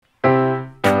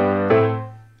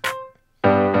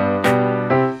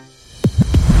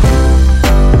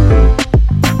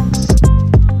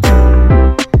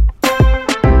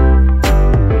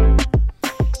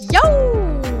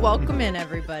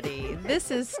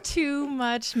Too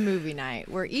Much Movie Night,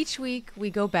 where each week we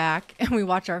go back and we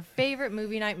watch our favorite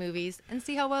movie night movies and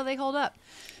see how well they hold up.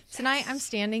 Tonight I'm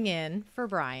standing in for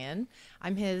Brian.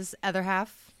 I'm his other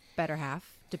half, better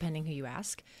half, depending who you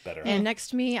ask. Better and next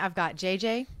to me I've got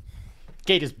JJ.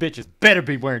 Gators bitches better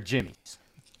be wearing jimmies.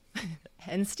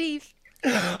 And Steve.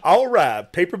 All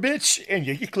right, paper bitch and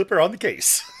Yankee Clipper on the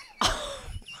case.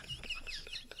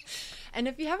 And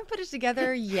if you haven't put it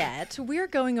together yet, we're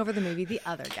going over the movie The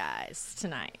Other Guys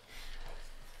tonight.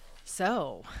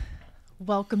 So,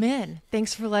 welcome in.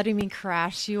 Thanks for letting me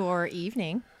crash your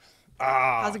evening.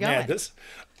 How's it going?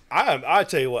 Man, I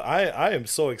tell you what, I am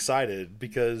so excited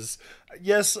because,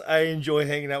 yes, I enjoy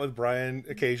hanging out with Brian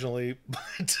occasionally,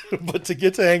 but to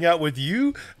get to hang out with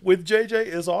you, with JJ,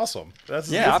 is awesome.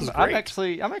 I'm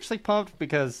actually pumped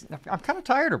because I'm kind of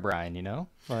tired of Brian, you know?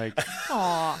 Like,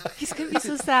 aw, he's gonna be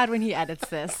so sad when he edits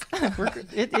this.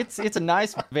 it's a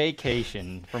nice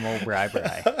vacation from old Bri.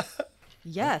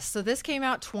 Yes, so this came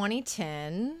out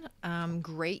 2010.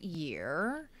 Great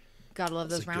year. Gotta love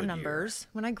those round numbers.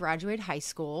 When I graduated high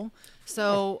school.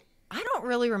 So I don't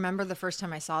really remember the first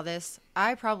time I saw this.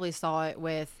 I probably saw it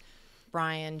with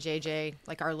Brian, JJ,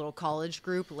 like our little college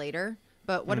group later.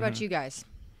 But what about you guys?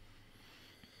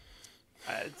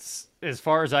 As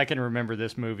far as I can remember,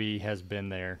 this movie has been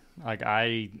there. Like,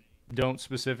 I don't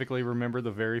specifically remember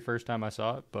the very first time I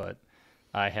saw it, but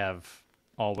I have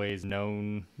always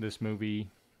known this movie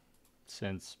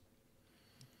since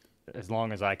as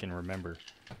long as I can remember.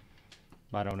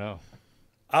 I don't know.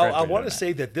 I want to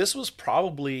say that this was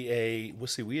probably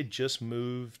we had just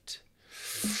moved.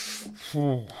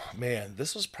 Man,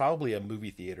 this was probably a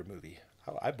movie theater movie.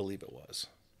 I believe it was.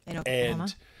 In Oklahoma?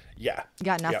 And yeah. You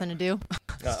got nothing to do?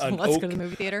 So let's go to the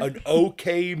movie theater. An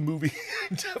okay movie,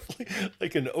 definitely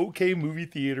like an okay movie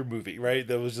theater movie, right?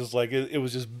 That was just like, it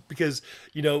was just because,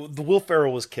 you know, the Will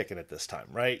Ferrell was kicking at this time,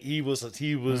 right? He was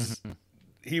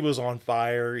on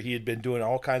fire. He had been doing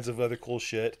all kinds of other cool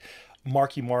shit.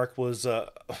 Marky Mark was on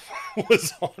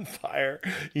fire,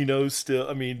 you know, still.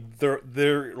 I mean,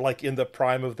 they're like in the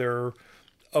prime of their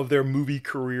movie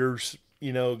careers,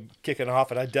 you know, kicking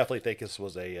off. And I definitely think this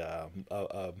was a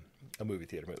movie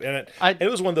theater movie. And it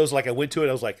was one of those, like, I went to it,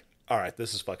 I was like, all right,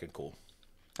 this is fucking cool.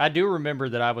 I do remember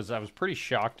that I was pretty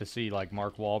shocked to see like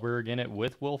Mark Wahlberg in it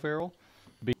with Will Ferrell,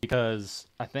 because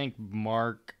I think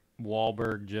Mark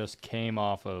Wahlberg just came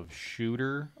off of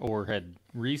Shooter, or had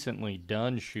recently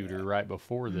done Shooter right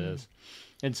before this.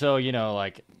 And so, you know,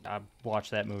 like, I watched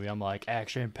that movie, I'm like,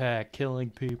 action-packed, killing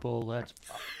people, let's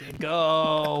fucking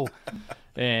go.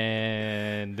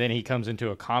 And then he comes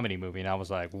into a comedy movie, and I was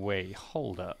like, wait,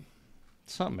 hold up.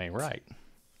 Something ain't right.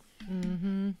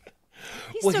 Mm-hmm.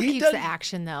 He still keeps the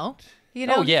action, though. You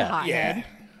know, yeah.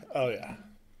 Oh, yeah.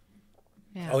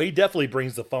 Yeah. Oh, he definitely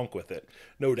brings the funk with it,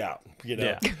 no doubt. You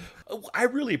know, I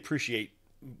really appreciate,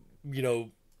 you know,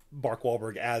 Mark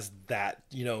Wahlberg as that.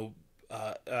 You know,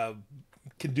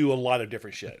 can do a lot of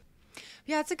different shit.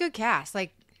 Yeah, it's a good cast.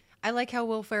 Like, I like how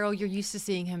Will Ferrell, you're used to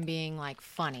seeing him being like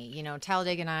funny. You know,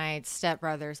 Talladega Nights, Step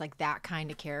Brothers, like that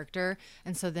kind of character.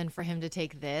 And so then for him to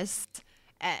take this,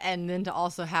 and then to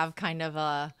also have kind of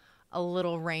a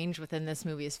little range within this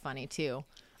movie is funny too.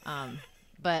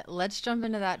 But let's jump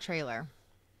into that trailer.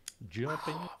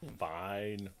 Jumping.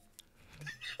 Fine.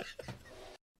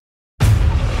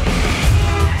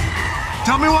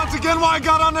 Tell me once again why I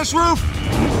got on this roof.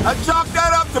 I chalk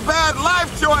that up to bad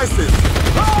life choices.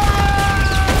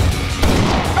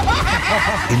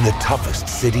 In the toughest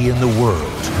city in the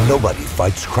world, nobody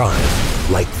fights crime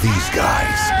like these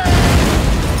guys.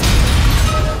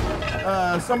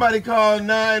 Somebody call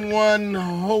 911.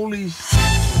 Holy sh**.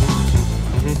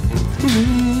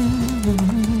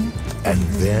 And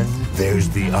then there's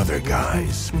the other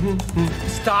guys.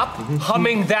 Stop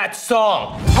humming that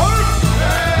song.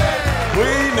 We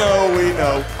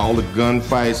know. All the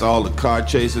gunfights, all the car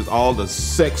chases, all the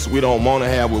sex we don't want to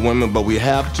have with women, but we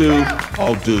have to,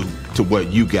 all due to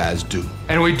what you guys do.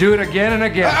 And we do it again and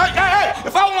again. Hey,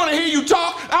 if I want to hear you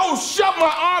talk, I will shut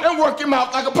my arm and work your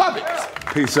mouth like a puppet.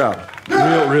 Peace out.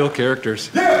 Real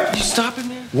characters. You stopping,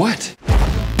 man? What?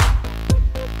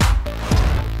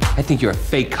 I think you're a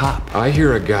fake cop. I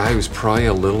hear a guy who's probably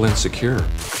a little insecure.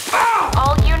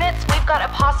 All units, we've got a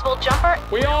possible jumper.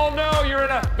 We all know you're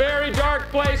in a very dark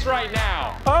place right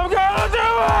now. I'm gonna do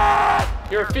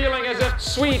it! You're feeling as if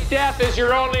sweet death is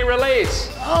your only release.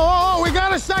 Oh, we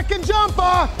got a second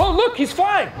jumper! Oh, look, he's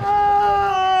flying.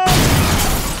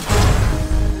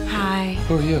 Hi.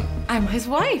 Who are you? I'm his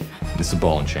wife. This is a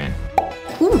ball and chain.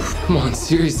 Oof. Come on,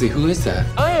 seriously, who is that?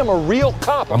 I am a real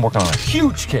cop. I'm working on a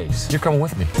huge case. You're coming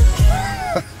with me.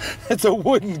 It's a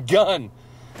wooden gun.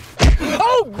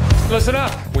 Oh! Listen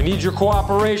up. We need your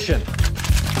cooperation.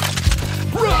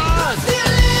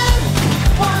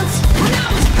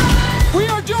 We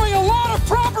are doing a lot of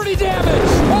property damage.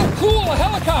 Oh, cool, a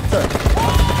helicopter.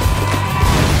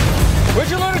 Where'd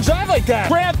you learn to drive like that?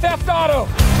 Grand Theft Auto.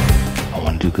 I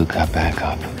want to do good cop, bad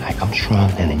cop. I come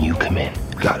strong, and then you come in.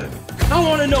 Got it. I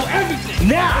want to know everything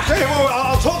now. Okay, well,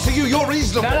 I'll talk to you. You're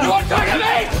reasonable. You want to talk to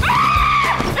me?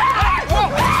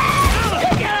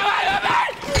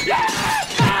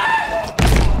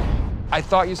 I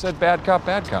thought you said bad cop,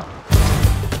 bad cop.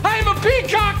 I am a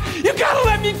peacock! You gotta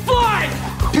let me fly!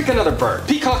 Pick another bird.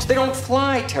 Peacocks, they don't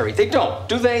fly, Terry. They don't,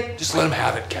 do they? Just let him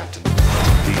have it, Captain.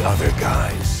 The other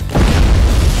guys.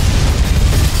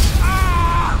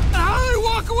 How do they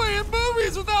walk away in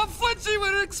movies without flinching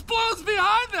when it explodes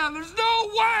behind them? There's no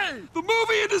way! The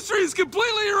movie industry is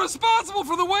completely irresponsible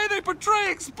for the way they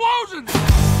portray explosions!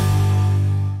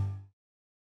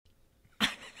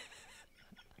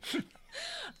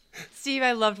 Steve,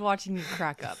 I loved watching you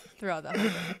crack up throughout that whole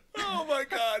thing. Oh my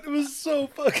god, it was so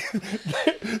fucking.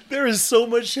 There is so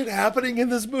much shit happening in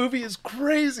this movie. It's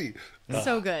crazy.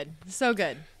 So good. So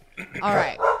good. All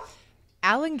right.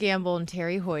 Alan Gamble and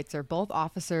Terry Hoyts are both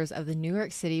officers of the New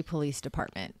York City Police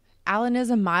Department. Alan is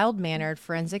a mild-mannered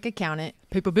forensic accountant,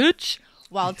 paper bitch,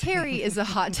 while Terry is a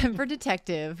hot-tempered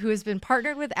detective who has been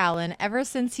partnered with Alan ever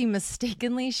since he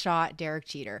mistakenly shot Derek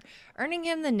Jeter, earning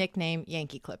him the nickname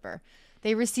Yankee Clipper.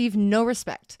 They receive no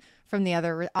respect from the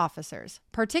other officers,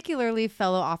 particularly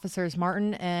fellow officers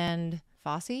Martin and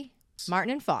Fosse,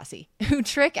 who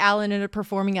trick Alan into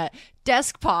performing a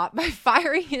desk pop by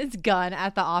firing his gun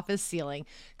at the office ceiling,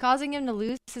 causing him to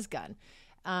lose his gun.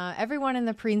 Everyone in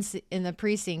the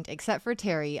precinct, except for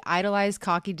Terry, idolize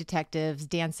cocky detectives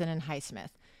Danson and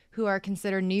Highsmith, who are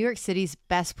considered New York City's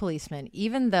best policemen,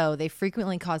 even though they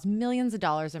frequently cause millions of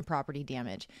dollars in property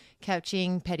damage,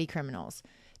 catching petty criminals.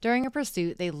 During a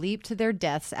pursuit, they leap to their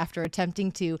deaths after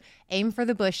attempting to aim for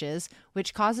the bushes,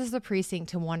 which causes the precinct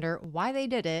to wonder why they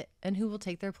did it and who will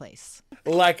take their place.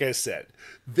 Like I said,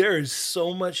 there is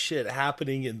so much shit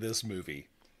happening in this movie.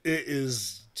 It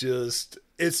is just,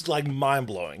 it's like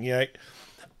mind-blowing. You know?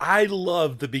 I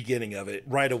love the beginning of it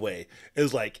right away.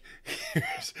 It's like,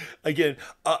 again,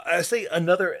 I say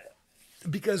another,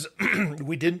 because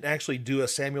we didn't actually do a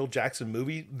Samuel Jackson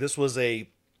movie. This was a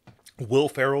Will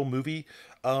Ferrell movie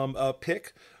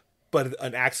pick, but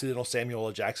an accidental Samuel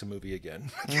L. Jackson movie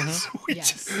again. Yes,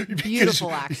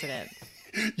 beautiful accident.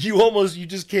 You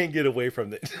just can't get away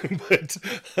from it.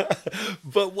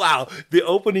 but wow, the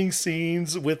opening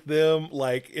scenes with them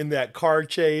like in that car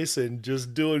chase and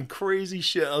just doing crazy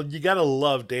shit. You gotta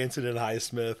love Danson and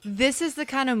Highsmith. This is the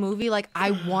kind of movie like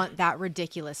I want that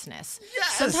ridiculousness.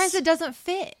 Yes! Sometimes it doesn't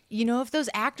fit. You know, if those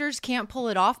actors can't pull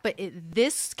it off, but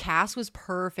this cast was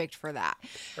perfect for that.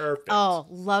 Perfect. Oh,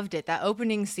 loved it. That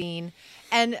opening scene.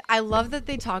 And I love that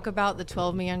they talk about the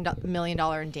 $12 million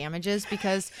in damages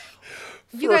because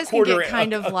you guys can get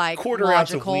kind of like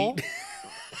logical. A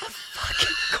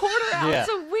fucking quarter ounce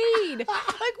of weed.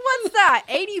 Like, what's that?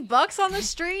 $80 on the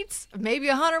streets? Maybe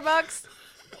 $100?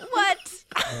 What?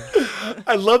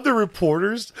 I love the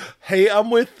reporters. Hey, I'm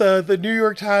with the New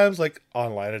York Times, like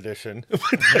online edition.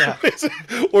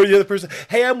 Or the other person.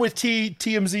 Hey, I'm with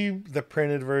TMZ, the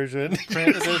printed version.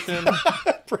 Print edition.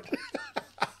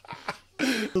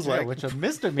 It was like, which a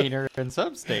misdemeanor in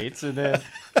some states, and then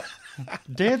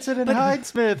Danson and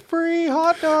Highsmith, free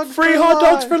hot dogs,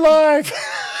 dogs for life.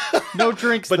 No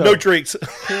drinks, but though. no drinks.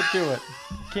 Can't do it.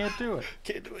 Can't do it.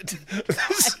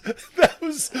 That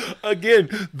was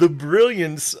again the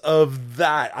brilliance of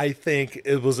that. I think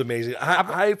it was amazing.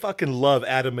 I fucking love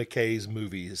Adam McKay's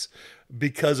movies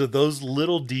because of those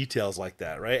little details like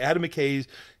that, right? Adam McKay's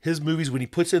his movies when he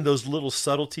puts in those little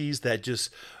subtleties that just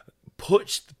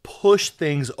push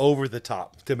things over the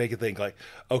top to make it think like,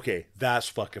 okay, that's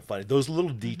fucking funny. Those little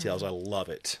details, I love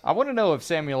it. I want to know if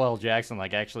Samuel L. Jackson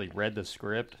like actually read the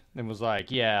script and was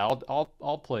like, yeah,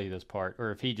 I'll play this part,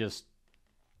 or if he just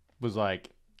was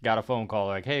like got a phone call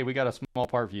like, hey, we got a small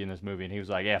part for you in this movie, and he was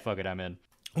like, yeah, fuck it, I'm in.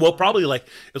 Well, probably like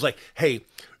it was like, hey,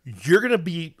 you're gonna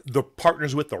be the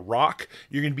partners with The Rock.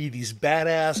 You're gonna be these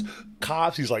badass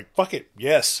cops. He's like, fuck it,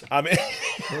 yes, I'm in.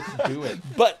 Let's do it.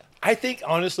 But I think,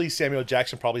 honestly, Samuel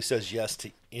Jackson probably says yes to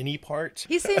any part.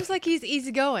 He seems like he's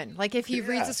easygoing. Like, if he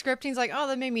reads a script, he's like, oh,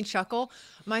 that made me chuckle.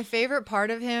 My favorite part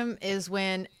of him is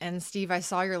when, and Steve, I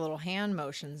saw your little hand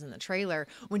motions in the trailer,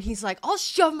 when he's like, I'll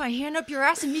shove my hand up your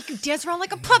ass and make you dance around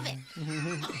like a puppet.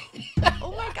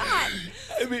 Oh, my God.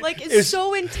 I mean, like, it's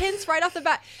so intense right off the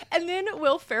bat. And then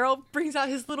Will Ferrell brings out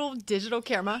his little digital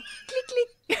camera. Click,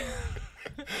 click.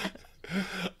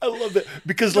 I love that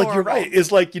because, like, you're right.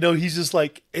 It's like, he's just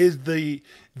like is the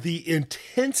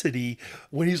intensity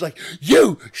when he's like,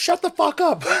 "You shut the fuck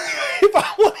up." If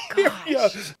I want to hear you.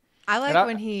 I like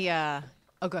when he.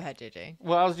 Oh, go ahead, JJ.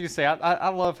 Well, I was just say I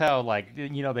love how like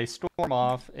they storm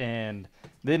off, and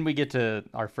then we get to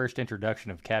our first introduction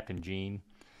of Captain Gene,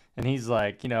 and he's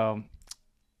like,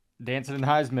 dancing in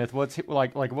Highsmith. What's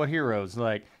like what heroes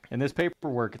like in this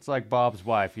paperwork? It's like Bob's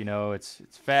wife. It's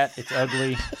fat, it's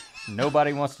ugly,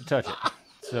 nobody wants to touch it.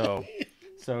 So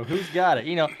who's got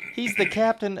it? He's the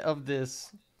captain of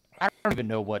this. I don't even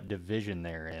know what division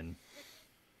they're in,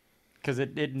 because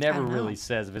it never really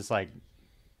says if it's like.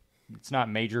 It's not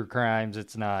major crimes.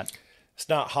 It's not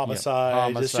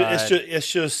homicide.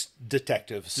 It's just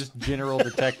detectives. Just general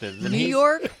detectives. New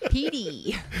York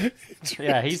PD.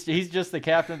 Yeah, he's just the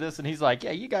captain of this, and he's like,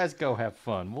 yeah, you guys go have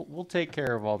fun. We'll take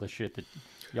care of all the shit that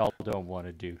y'all don't want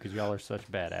to do because y'all are such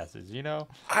badasses,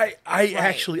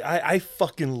 I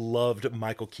fucking loved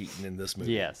Michael Keaton in this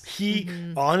movie. Yes. He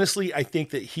honestly, I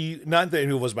think that not that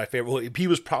he was my favorite, he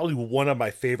was probably one of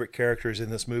my favorite characters in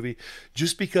this movie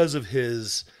just because of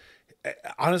his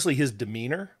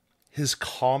demeanor, his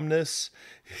calmness,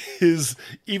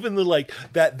 even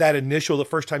the initial, the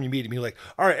first time you meet him, you're like,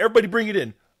 all right, everybody bring it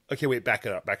in. Okay, wait, back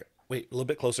it up. Wait, a little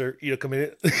bit closer. Come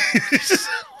in. It's just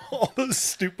all those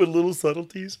stupid little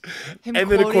subtleties. Him and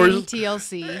then of course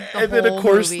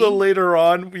TLC. The later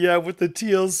on, with the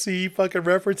TLC fucking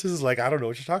references, like, I don't know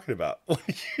what you're talking about.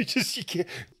 you can't.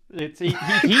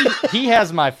 He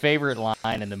has my favorite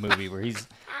line in the movie where he's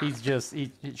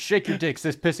shake your dicks,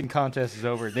 this pissing contest is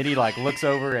over. Then he looks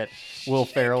over at Will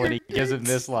Ferrell and he gives him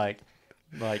this like,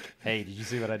 hey, did you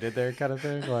see what I did there kind of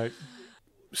thing? Like,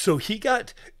 so he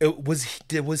got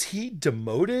was he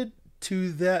demoted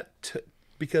to that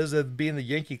because of being the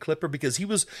Yankee Clipper? Because he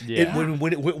was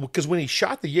when he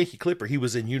shot the Yankee Clipper, he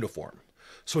was in uniform,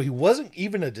 so he wasn't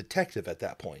even a detective at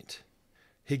that point.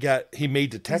 He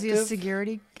made detective. Was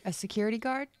he a security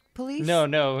guard? Police?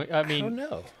 No. I I mean, don't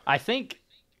know. I think,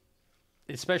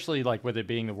 especially with it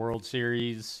being the World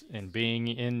Series and being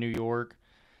in New York,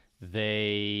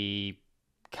 they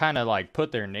kind of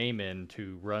put their name in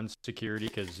to run security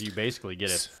because you basically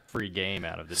get a free game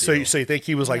out of the deal. So you think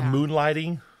he was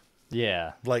moonlighting?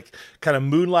 Yeah. Kind of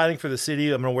moonlighting for the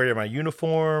city. I'm going to wear my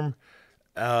uniform,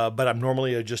 but I'm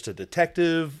normally just a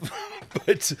detective. But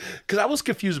because I was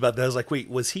confused about that. I was like, wait,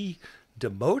 was he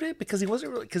demoted? Because he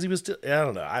wasn't really, because he was still, I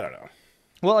don't know.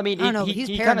 Well, I mean,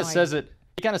 he kind of says it.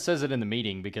 He kind of says it in the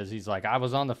meeting because he's like, I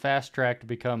was on the fast track to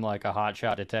become a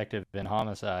hotshot detective in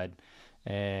homicide,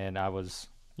 and I was,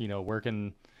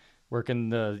 working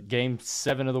the Game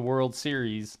 7 of the World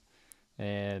Series,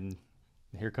 and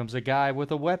here comes a guy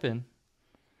with a weapon,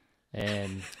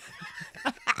 and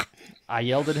I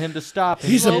yelled at him to stop.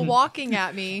 He's walking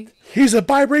at me. He's a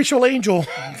biracial angel.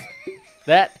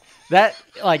 That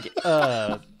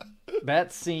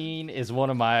scene is one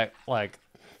of my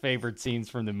favorite scenes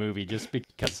from the movie, just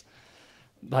because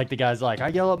the guy's like, I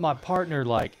yell at my partner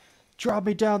drop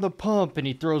me down the pump, and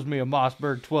he throws me a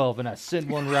Mossberg 12, and I send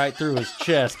one right through his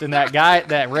chest, and that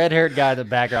red-haired guy in the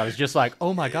background is just like,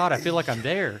 oh my god, I feel like I'm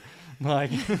there.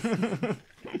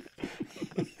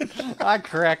 I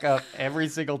crack up every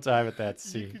single time at that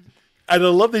scene. And I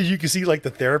love that you can see the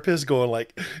therapist going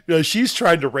she's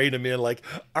trying to rein him in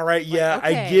all right, yeah,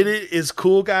 okay. I get it. It's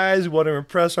cool, guys. We want to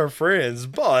impress our friends,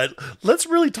 but let's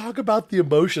really talk about the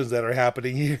emotions that are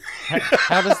happening here.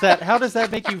 How does that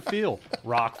make you feel?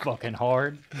 Rock fucking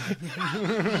hard.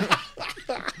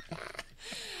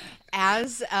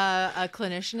 As a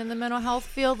clinician in the mental health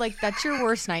field, that's your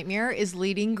worst nightmare is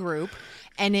leading group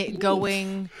and it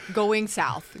going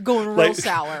south, going real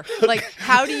sour.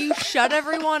 How do you shut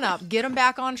everyone up, get them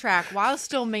back on track while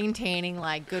still maintaining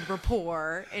good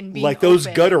rapport and being those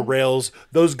open? gutter rails?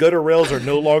 Those gutter rails are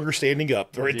no longer standing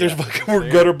up. Right? Yeah,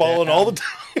 we're gutter balling all the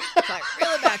time. It's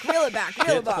reel it back, reel it back,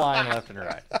 reel it back. Flying left and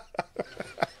right.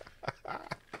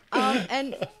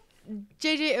 And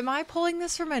JJ, am I pulling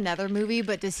this from another movie?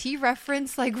 But does he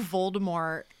reference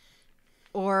Voldemort,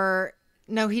 or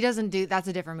no? He doesn't do. That's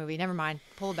a different movie. Never mind.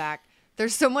 Pull it back.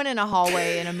 There's someone in a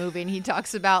hallway in a movie, and he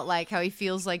talks about how he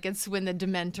feels it's when the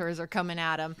Dementors are coming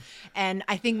at him, and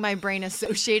I think my brain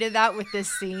associated that with this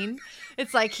scene.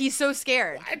 It's he's so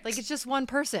scared. What? It's just one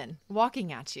person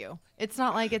walking at you. It's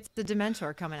not it's the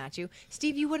Dementor coming at you.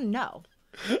 Steve, you wouldn't know.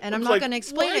 And I'm not going to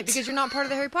explain it because you're not part of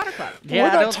the Harry Potter Club.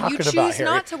 Yeah, you choose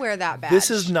not to wear that badge. This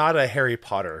is not a Harry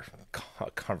Potter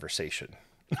conversation.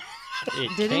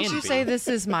 Didn't you say this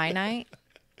is my night?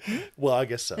 Well, I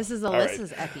guess so. This is All right.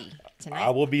 Alyssa's epi tonight. I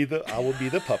will be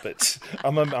the puppet.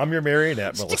 I'm your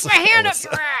marionette, Melissa. Stick my hand up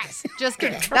Alyssa. your ass. Just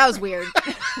kidding. That was weird.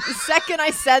 The second I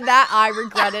said that, I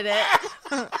regretted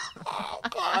it.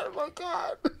 Oh my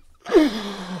god.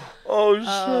 Oh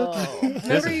shit.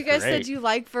 Remember, is you guys great. said you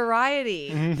like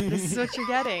variety. This is what you're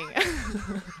getting.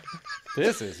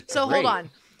 This is So great. hold on.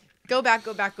 Go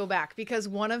back. Because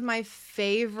one of my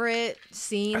favorite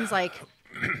scenes, like,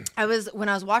 when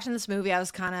I was watching this movie, I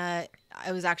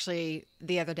was actually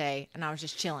the other day and I was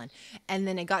just chilling. And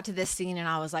then it got to this scene and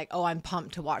I was like, oh, I'm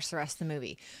pumped to watch the rest of the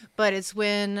movie. But it's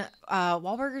when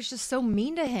Wahlberger's just so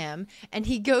mean to him and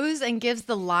he goes and gives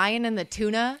the lion and the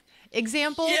tuna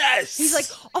example. Yes! He's like,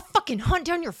 I'll fucking hunt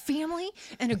down your family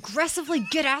and aggressively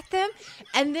get at them.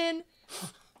 And then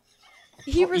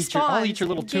he responds. I'll eat your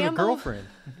little tuna Gamble- girlfriend.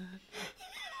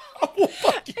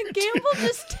 And Gamble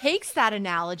just takes that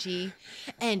analogy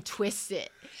and twists it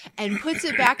and puts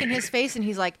it back in his face. And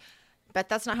he's like, bet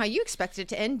that's not how you expected it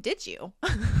to end, did you?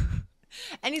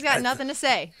 And he's got nothing to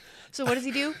say. So what does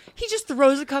he do? He just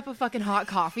throws a cup of fucking hot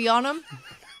coffee on him.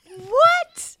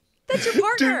 What? That's your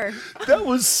partner. Dude, that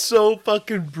was so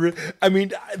fucking brilliant. I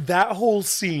mean, that whole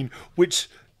scene, which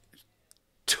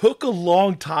took a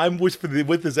long time with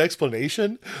his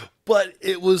explanation, but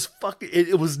it was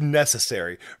it was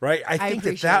necessary, right? I think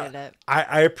appreciated it.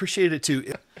 I appreciate it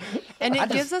too. And it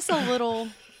gives us a little...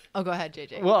 Oh, go ahead,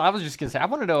 JJ. Well, I was just gonna say, I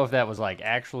want to know if that was like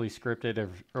actually scripted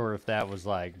or if that was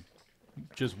like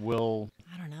just Will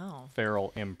I don't know.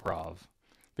 Ferrell improv,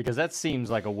 because that seems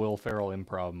like a Will Ferrell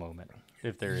improv moment.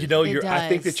 If there is, You know, It I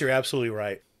think does. that you're absolutely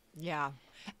right. Yeah.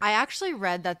 I actually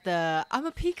read that I'm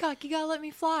a peacock, you gotta let me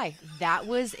fly. That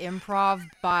was improv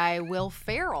by Will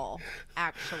Ferrell,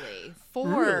 actually,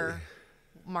 for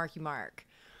Marky Mark.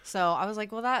 So I was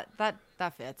like, well, that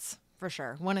fits for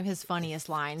sure. One of his funniest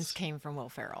lines came from Will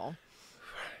Ferrell.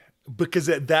 Because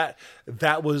that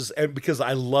was, and because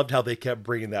I loved how they kept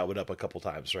bringing that one up a couple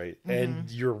times, right?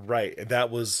 And you're right. That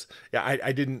was, yeah,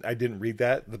 I didn't read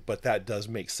that, but that does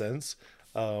make sense.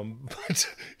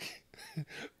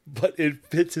 But it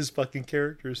fits his fucking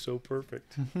character so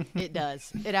perfect. It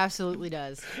does. It absolutely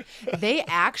does. They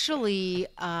actually,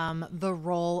 the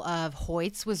role of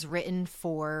Hoyts was written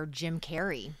for Jim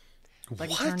Carrey, but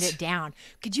he turned it down.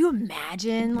 Could you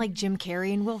imagine like Jim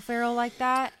Carrey and Will Ferrell like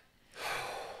that?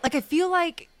 Like, I feel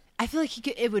like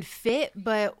it would fit,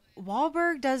 but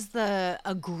Wahlberg does the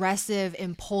aggressive,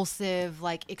 impulsive,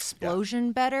 like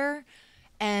explosion better,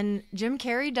 and Jim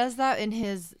Carrey does that in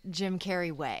his Jim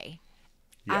Carrey way.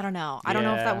 Yeah. I don't know. I don't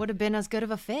know if that would have been as good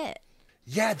of a fit.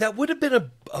 Yeah, that would have been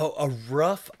a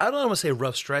rough, I don't want to say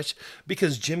rough stretch,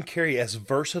 because Jim Carrey, as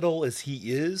versatile as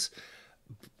he is,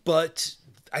 but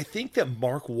I think that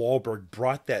Mark Wahlberg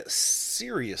brought that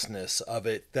seriousness of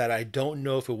it that I don't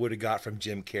know if it would have got from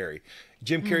Jim Carrey.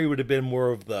 Jim Carrey would have been more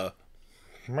of the,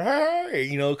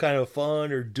 kind of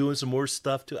fun or doing some more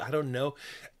stuff to, I don't know.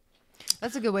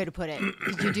 That's a good way to put it.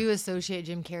 You do associate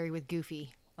Jim Carrey with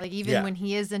Goofy. Like, even when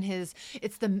he is in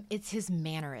it's his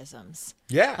mannerisms.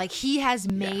 Yeah. Like, he has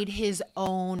made his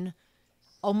own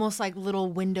almost like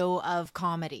little window of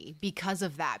comedy because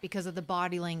of that, because of the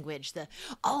body language, the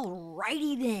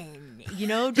alrighty then,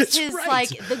 just That's his right. like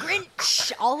the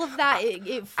Grinch, all of that.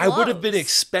 It I would have been flows.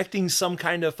 expecting some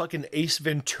kind of fucking Ace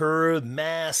Ventura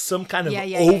mask, some kind of Yeah.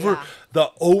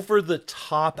 the over the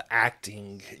top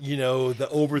acting, the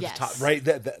over the top, Yes. right?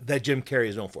 That Jim Carrey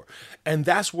is known for. And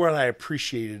that's what I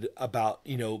appreciated about,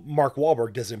 Mark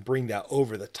Wahlberg doesn't bring that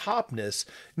over the topness.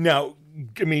 Now,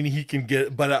 I mean, he can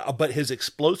get, but his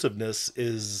explosiveness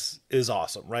is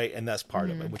awesome, right? And that's part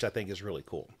of it, which I think is really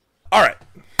cool. All right.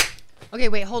 Okay,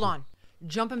 wait, hold on.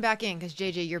 Jumping back in, because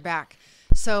JJ, you're back.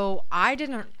 So I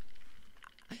didn't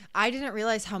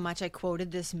realize how much I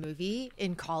quoted this movie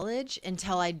in college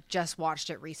until I just watched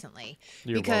it recently.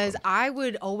 Because welcome. I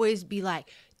would always be like,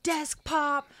 desk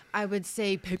pop. I would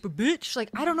say paper bitch. Like,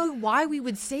 I don't know why we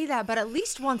would say that, but at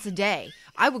least once a day,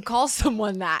 I would call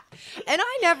someone that. And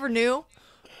I never knew.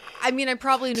 I mean, I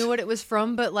probably knew what it was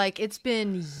from, but like, it's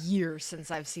been years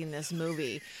since I've seen this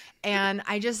movie. And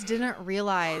I just didn't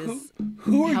realize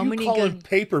Who are how you many calling good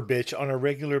paper bitch on a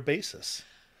regular basis?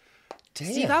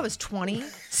 Damn. Steve, I was 20.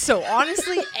 So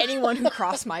honestly, anyone who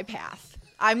crossed my path,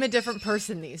 I'm a different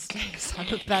person these days.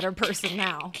 I'm a better person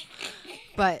now.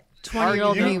 But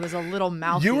 20-year-old me was a little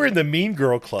mouthy. You were in the Mean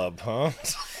Girl Club, huh?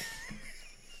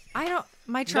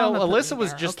 My trauma. No, put me Alyssa was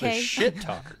there, just okay? the shit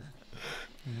talker.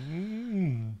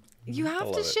 You have to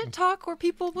love it. shit talk or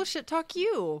people will shit talk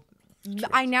you.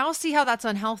 I now see how that's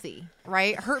unhealthy,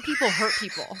 right? Hurt people,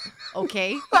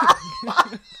 okay?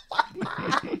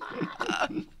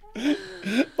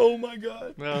 Oh my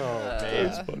god. Oh man.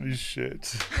 That's funny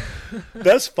shit.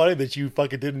 That's funny that you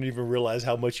fucking didn't even realize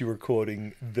how much you were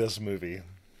quoting this movie.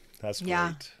 That's great.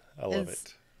 Yeah. I love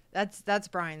it. That's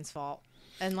Brian's fault.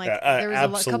 And like Yeah, there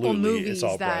was a couple absolutely, movies it's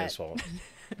all that Brian's fault.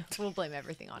 we'll blame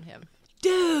everything on him.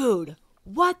 Dude,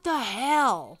 what the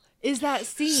hell is that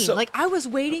scene? So- Like I was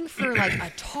waiting for like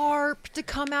a tarp to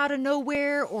come out of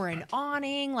nowhere or an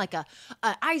awning, like a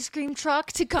ice cream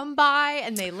truck to come by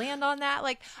and they land on that.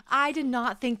 Like I did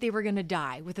not think they were gonna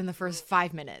die within the first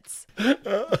 5 minutes.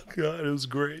 Oh god, it was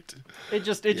great. It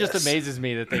just amazes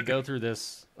me that they go through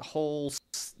this whole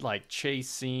like chase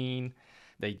scene.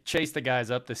 They chase the guys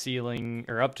up the ceiling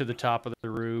or up to the top of the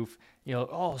roof. You know,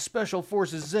 oh, special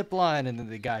forces zip line, and then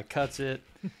the guy cuts it.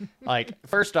 Like,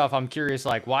 first off, I'm curious,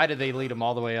 like, why did they lead him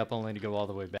all the way up only to go all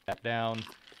the way back down?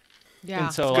 Yeah.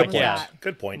 And so, Good like, point. yeah,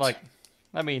 Good point. like,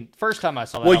 I mean, first time I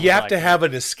saw that, well, I you was have like, to have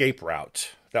an escape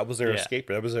route. That was their Yeah. escape.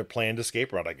 That was their planned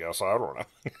escape route, I guess. I don't know.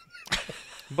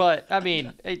 But I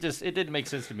mean, it didn't make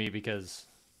sense to me because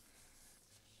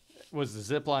was the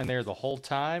zip line there the whole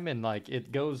time, and like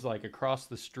it goes like across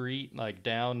the street, like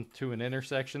down to an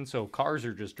intersection, so cars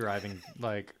are just driving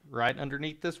like right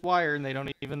underneath this wire, and they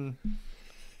don't even.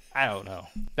 I don't know.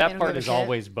 That don't part give a has shit.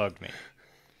 always bugged me.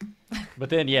 But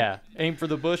then, yeah, aim for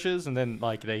the bushes, and then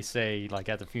like they say, like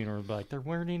at the funeral, like there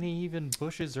weren't any even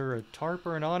bushes or a tarp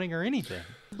or an awning or anything.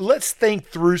 Let's think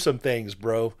through some things,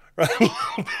 bro. Right? A little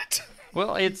bit.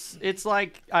 Well, it's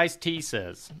like Ice-T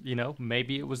says, you know,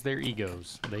 maybe it was their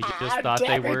egos. They just thought they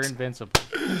damn were it. invincible.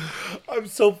 I'm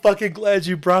so fucking glad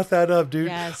you brought that up, dude.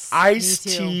 Yes, me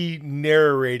Ice-T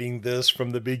narrating this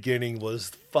from the beginning was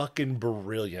fucking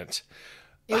brilliant.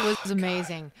 It was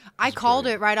amazing. I called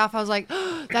it right off. I was like,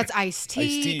 oh, that's Ice-T.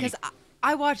 Ice-T. Because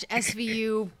I watch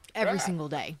SVU every single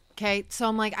day. Okay. So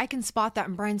I'm like, I can spot that.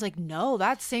 And Brian's like, no,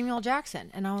 that's Samuel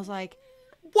Jackson. And I was like,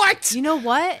 What? you know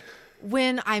what?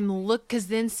 When I'm because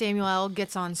then Samuel L.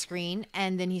 gets on screen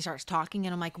and then he starts talking.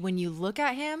 And I'm like, when you look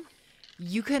at him,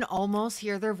 you can almost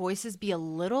hear their voices be a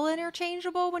little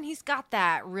interchangeable when he's got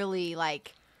that really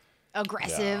like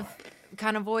aggressive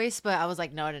kind of voice. But I was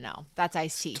like, no, that's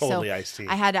Ice-T. Totally so Ice-T.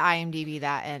 I had to IMDb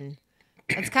that, and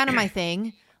it's kind of my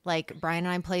thing. Like Brian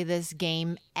and I play this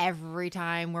game every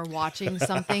time we're watching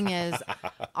something. Is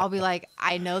I'll be like,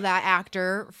 I know that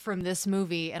actor from this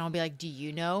movie, and I'll be like, do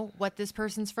you know what this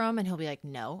person's from? And he'll be like,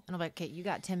 no. And I'll be like, okay, you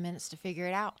got 10 minutes to figure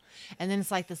it out. And then it's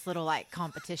like this little like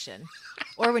competition.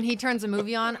 Or when he turns a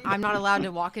movie on, I'm not allowed to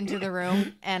walk into the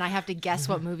room, and I have to guess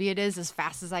what movie it is as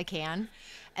fast as I can.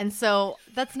 And so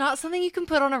that's not something you can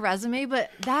put on a resume,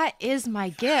 but that is my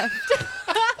gift.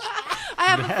 I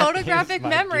have a photographic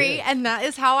memory, and that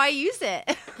is how I use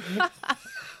it.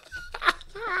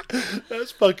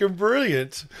 That's fucking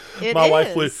brilliant. It my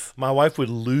is. wife would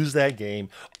lose that game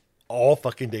all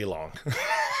fucking day long.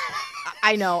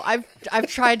 I know. I've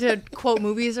tried to quote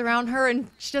movies around her, and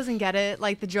she doesn't get it.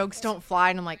 Like the jokes don't fly,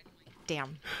 and I'm like,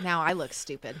 damn, now I look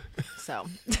stupid. So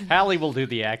Hallie will do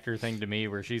the actor thing to me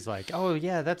where she's like, oh,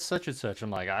 yeah, that's such and such. I'm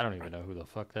like, I don't even know who the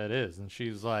fuck that is. And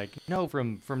she's like, no,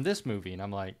 from this movie. And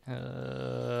I'm like,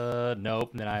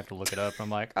 nope. And then I have to look it up. I'm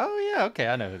like, oh, yeah, okay,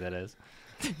 I know who that is.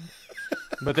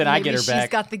 But then I get maybe her back.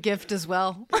 she's got the gift as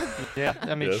well. Yeah,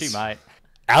 I mean, she Yes. might.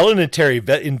 Alan and Terry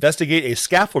investigate a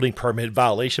scaffolding permit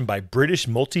violation by British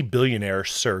multi-billionaire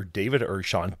Sir David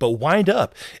Ershon, but wind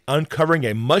up uncovering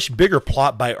a much bigger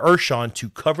plot by Ershon to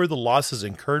cover the losses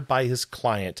incurred by his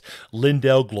client,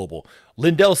 Lindell Global.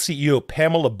 Lindell CEO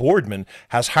Pamela Boardman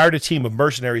has hired a team of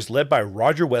mercenaries led by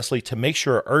Roger Wesley to make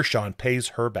sure Ershon pays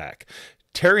her back.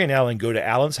 Terry and Alan go to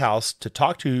Alan's house to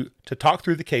talk through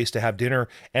the case to have dinner.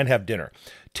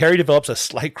 Terry develops a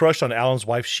slight crush on Alan's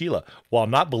wife, Sheila, while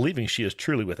not believing she is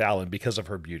truly with Alan because of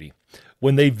her beauty.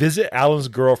 When they visit Alan's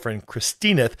girlfriend,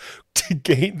 Christina, to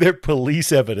gain their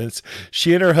police evidence,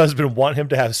 she and her husband want him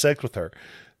to have sex with her.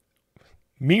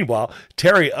 Meanwhile,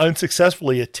 Terry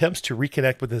unsuccessfully attempts to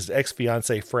reconnect with his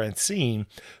ex-fiancée, Francine,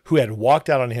 who had walked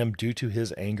out on him due to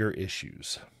his anger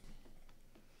issues.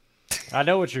 I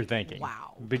know what you're thinking.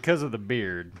 Wow. Because of the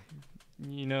beard,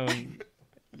 you know, you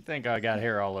think I got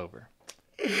hair all over.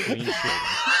 Clean shaven.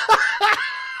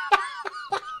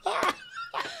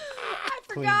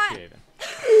 Clean shaven.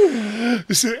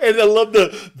 And I love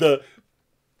the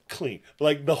clean,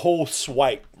 like the whole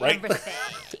swipe, right?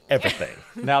 Everything.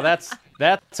 Now that's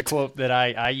a quote that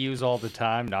I use all the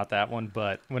time. Not that one,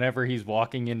 but whenever he's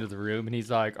walking into the room and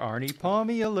he's like, Arnie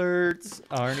Palmy alerts,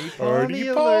 Arnie Palmy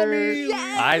alerts.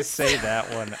 Yes! I say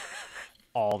that one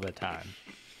all the time.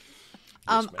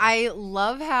 I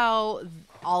love how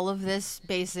all of this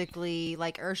basically,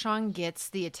 like, Urshan gets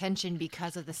the attention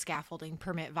because of the scaffolding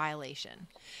permit violation.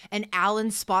 And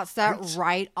Alan spots that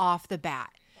right off the bat.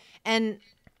 And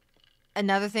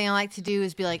another thing I like to do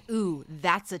is be like, ooh,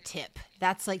 that's a tip.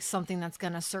 That's like something that's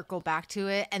going to circle back to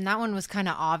it. And that one was kind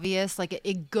of obvious. Like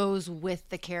it goes with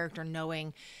the character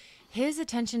knowing his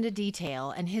attention to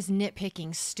detail and his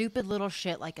nitpicking stupid little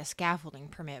shit like a scaffolding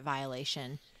permit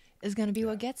violation is going to be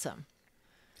what gets him.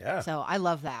 Yeah. So I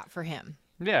love that for him.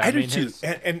 Yeah, I do too.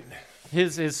 And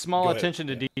his small Go ahead. attention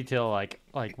to detail, like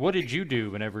what did you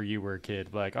do whenever you were a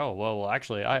kid? Like, oh well,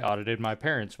 actually, I audited my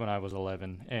parents when I was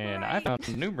 11, and I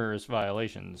found numerous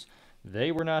violations.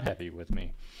 They were not happy with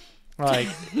me. Like,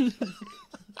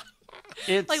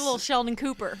 it's Like little Sheldon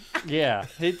Cooper. yeah,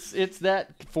 it's that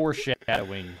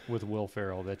foreshadowing with Will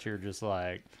Ferrell that you're just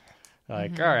like, all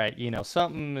right,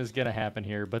 something is gonna happen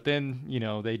here, but then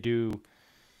they do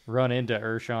run into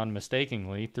Urshan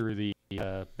mistakenly through the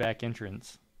back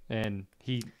entrance, and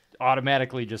he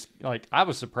automatically just like, I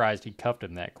was surprised he cuffed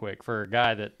him that quick for a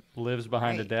guy that lives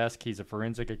behind a desk. He's a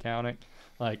forensic accountant.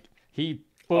 Like he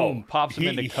pops him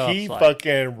into cuffs. He like,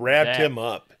 fucking wrapped him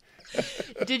up.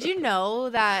 Did you know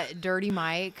that Dirty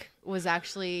Mike was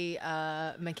actually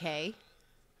McKay?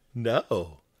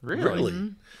 No,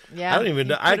 Really? Yeah, I don't even he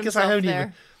know. put I guess I himself haven't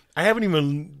there.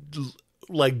 even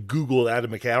like Googled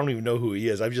Adam McKay. I don't even know who he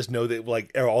is. I just know that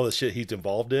like all the shit he's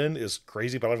involved in is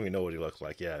crazy, but I don't even know what he looks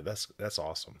like. Yeah, that's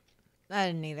awesome. I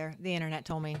didn't either. The internet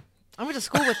told me. I went to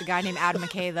school with a guy named Adam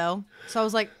McKay, though. So I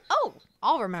was like, oh,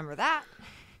 I'll remember that.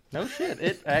 No shit,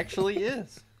 it actually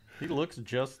is. He looks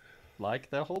just like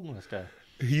the homeless guy.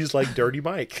 He's like Dirty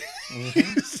Mike.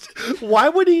 Why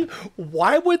would he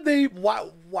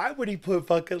put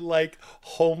fucking like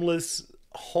homeless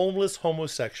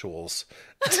homosexuals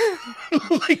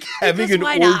like having an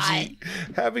why orgy,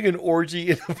 having an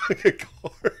orgy in a fucking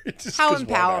car? Just How 'cause why not?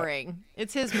 empowering.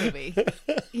 It's his movie.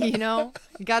 You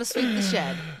got to sweep the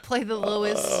shed. Play the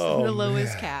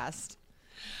lowest cast.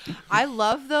 I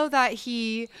love though that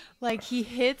he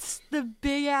hits the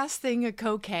big ass thing of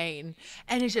cocaine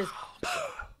and it's just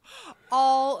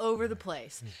all over the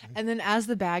place. And then as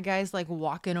the bad guy's like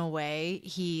walking away,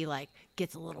 he like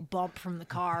gets a little bump from the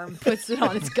car and puts it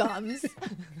on his gums.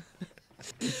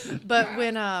 But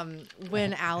when Alan's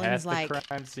At like the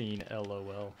crime scene,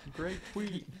 LOL. Great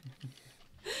tweet.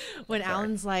 when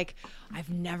Alan's like, I've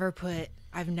never put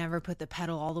the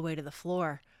pedal all the way to the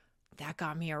floor. That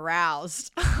got me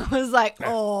aroused. I was like,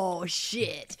 oh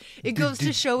shit. It goes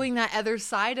to showing that other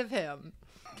side of him.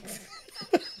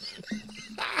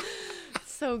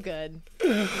 So good.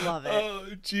 Love it. Oh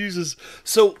Jesus.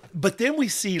 So but then we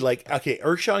see like, okay,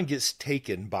 Urshan gets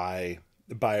taken by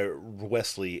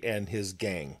Wesley and his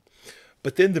gang.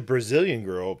 But then the Brazilian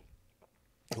girl,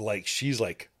 like she's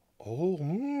like,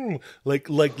 like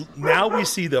now we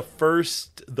see the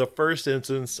first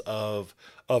instance of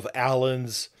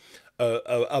Alan's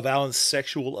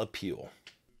sexual appeal.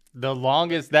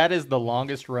 That is the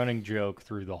longest running joke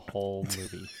through the whole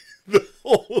movie. The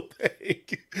whole thing,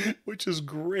 which is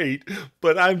great,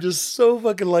 but I'm just so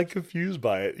fucking like confused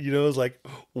by it. It's like,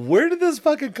 where did this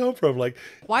fucking come from? Like,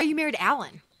 Why you married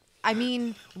Alan? I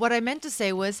mean, what I meant to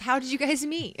say was, how did you guys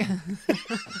meet?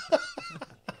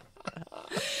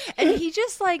 And he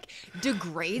just like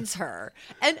degrades her,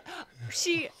 and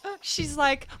she's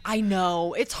like, I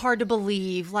know it's hard to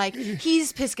believe, like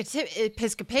he's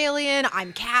Episcopalian,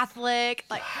 I'm Catholic,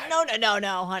 like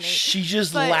no honey. she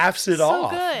just But laughs it so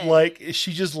off. good. Like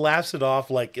she just laughs it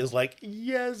off. Like is like,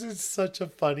 yes, it's such a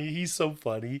funny. He's so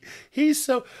funny. He's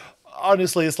so.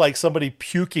 Honestly, it's like somebody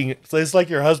puking. It's like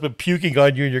your husband puking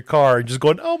on you in your car and just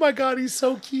going, "Oh my god, he's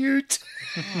so cute."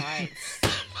 All right.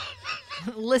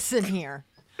 Listen here.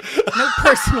 No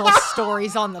personal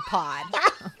stories on the pod,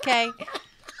 okay?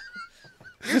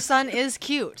 Your son is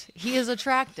cute. He is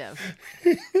attractive.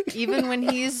 Even when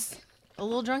he's a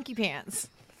little drunky pants,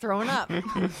 throwing up.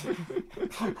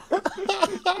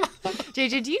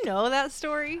 JJ, do you know that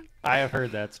story? I have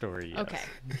heard that story. Yes. Okay.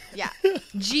 Yeah.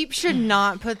 Jeep should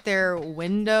not put their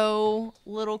window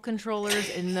little controllers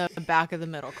in the back of the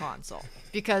middle console.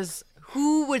 Because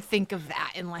who would think of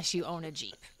that unless you own a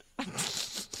Jeep?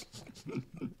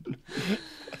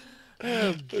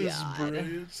 Oh,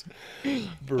 God.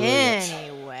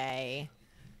 Anyway.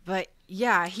 But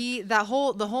yeah, the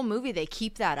whole movie, they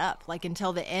keep that up like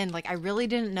until the end. Like I really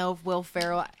didn't know if Will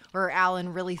Ferrell or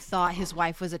Alan really thought his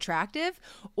wife was attractive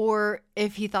or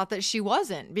if he thought that she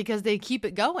wasn't, because they keep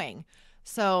it going.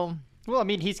 So, well, I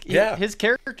mean, his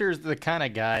character is the kind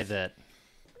of guy that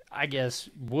I guess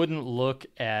wouldn't look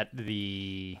at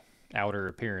the outer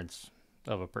appearance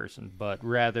of a person, but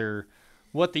rather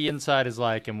what the inside is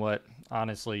like and what,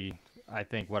 honestly, I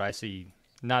think what I see,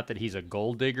 not that he's a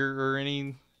gold digger or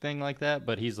anything like that,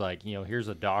 but he's like, here's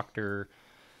a doctor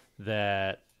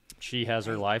that she has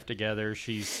her life together.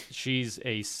 She's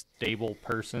a stable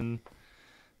person.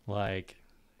 Like,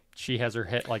 she has her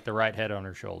head, like the right head on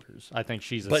her shoulders. I think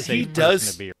she's a safe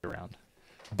person to be around.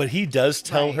 But he does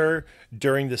tell her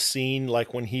during the scene,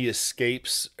 like when he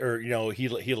escapes, or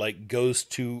he like goes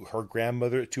to her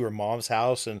grandmother, to her mom's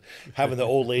house, and having the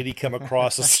old lady come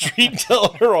across the street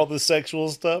tell her all the sexual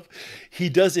stuff. He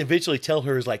does eventually tell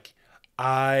her, is like,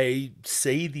 I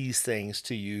say these things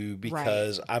to you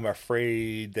because I'm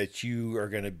afraid that you are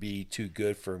going to be too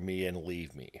good for me and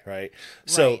leave me, right?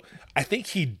 So I think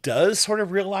he does sort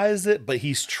of realize it, but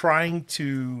he's trying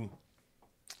to.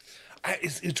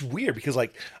 It's weird because,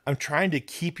 like, I'm trying to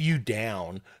keep you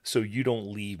down so you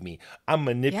don't leave me. I'm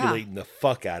manipulating the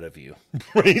fuck out of you,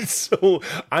 right? So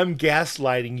I'm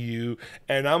gaslighting you,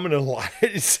 and I'm gonna lie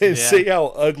and say how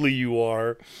ugly you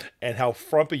are and how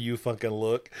frumpy you fucking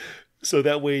look, so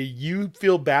that way you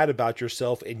feel bad about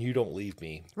yourself and you don't leave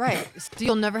me. Right. So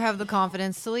you'll never have the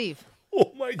confidence to leave.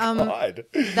 Oh my God.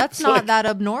 That's not that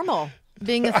abnormal.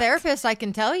 Being a therapist, I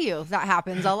can tell you that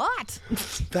happens a lot.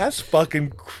 That's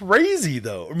fucking crazy,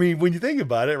 though. I mean, when you think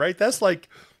about it, right? That's like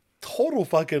total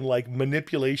fucking like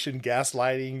manipulation,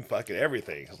 gaslighting, fucking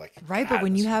everything. It's like, right, but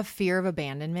when you have fear of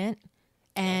abandonment,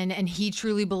 and he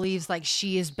truly believes like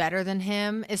she is better than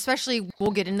him, especially, we'll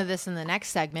get into this in the next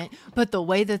segment, but the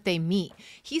way that they meet,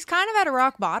 he's kind of at a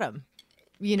rock bottom,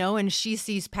 and she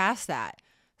sees past that.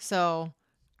 So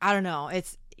I don't know.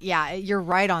 Yeah, you're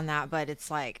right on that, but it's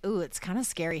like, ooh, it's kind of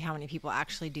scary how many people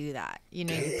actually do that.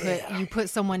 You put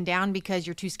someone down because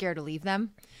you're too scared to leave them,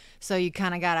 so you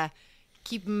kind of gotta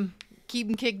keep them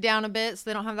kicked down a bit so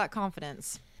they don't have that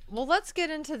confidence. Well, let's get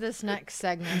into this next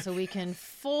segment so we can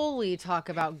fully talk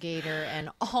about Gator and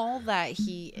all that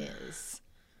he is.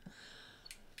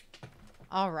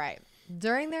 All right.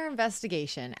 During their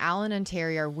investigation, Alan and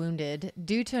Terry are wounded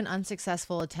due to an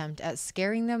unsuccessful attempt at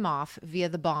scaring them off via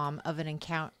the bomb of an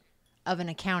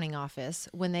accounting office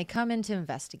when they come in to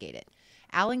investigate it.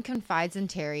 Alan confides in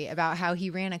Terry about how he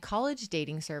ran a college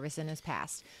dating service in his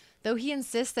past, though he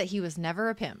insists that he was never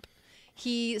a pimp.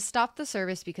 He stopped the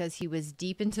service because he was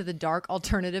deep into the dark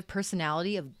alternative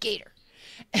personality of Gator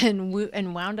and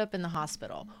wound up in the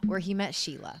hospital, where he met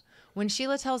Sheila. When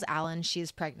Sheila tells Alan she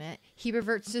is pregnant, he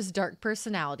reverts to his dark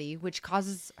personality, which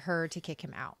causes her to kick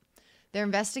him out. Their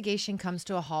investigation comes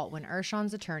to a halt when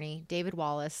Urshan's attorney, David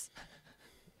Wallace...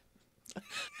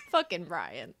 Fucking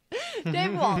Brian.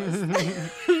 David Wallace.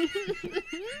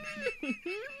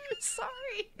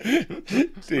 Sorry.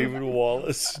 David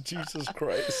Wallace. Jesus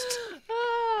Christ.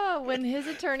 When his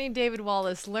attorney, David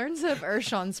Wallace, learns of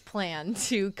Urshan's plan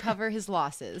to cover his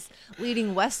losses,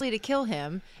 leading Wesley to kill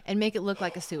him and make it look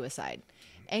like a suicide.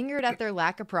 Angered at their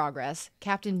lack of progress,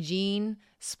 Captain Jean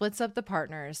splits up the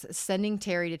partners, sending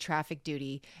Terry to traffic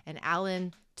duty and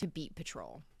Alan to beat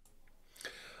patrol.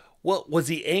 Well, was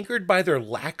he angered by their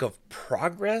lack of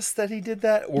progress that he did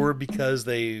that, or because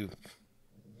they're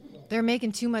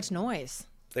making too much noise?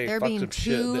 They're being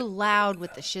too loud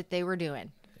with the shit they were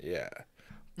doing. Yeah.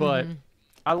 But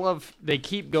I love, they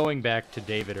keep going back to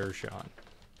David Urshan.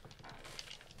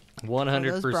 100%.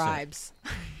 Those bribes.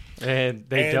 And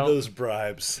those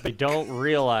bribes. They don't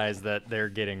realize that they're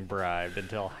getting bribed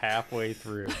until halfway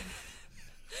through.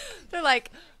 They're like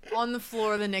on the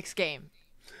floor of the Knicks game.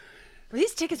 Were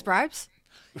these tickets bribes?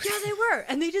 Yeah, they were.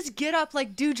 And they just get up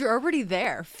like, dude, you're already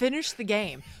there. Finish the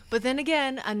game. But then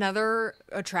again, another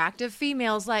attractive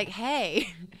female's like,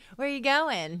 hey, where are you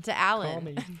going? To Alan. Call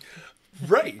me.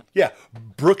 Right. Yeah.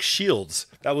 Brooke Shields.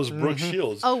 That was Brooke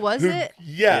Shields. Oh, was it?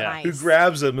 Yeah. Nice. Who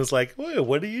grabs him and is like, wait,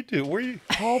 what do you do? Where you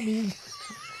call me?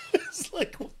 It's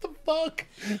like, what the fuck?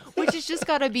 Which has just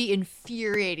got to be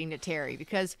infuriating to Terry,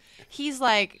 because he's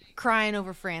like crying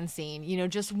over Francine,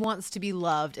 just wants to be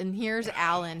loved. And here's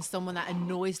Alan, someone that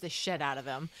annoys the shit out of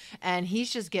him. And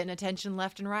he's just getting attention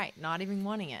left and right, not even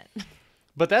wanting it.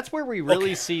 But that's where we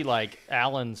really see like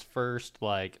Alan's first,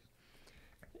 like,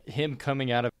 him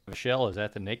coming out of a shell is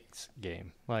at the Knicks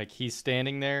game. Like, he's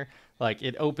standing there, like,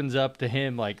 it opens up to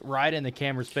him, like, right in the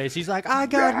camera's face. He's like, I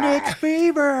got Knicks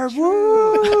fever,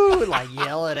 woo! Like,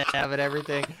 yelling at him and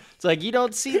everything. It's like, you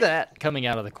don't see that coming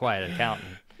out of the Quiet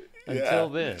Accountant until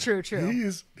then. True.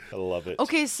 I love it.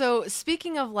 Okay, so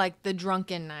speaking of, like, the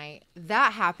drunken night,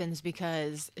 that happens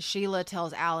because Sheila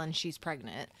tells Alan she's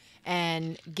pregnant,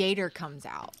 and Gator comes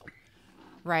out,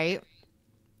 right?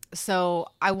 So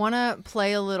I want to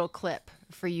play a little clip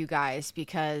for you guys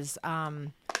because,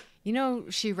 You know,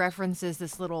 she references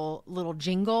this little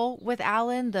jingle with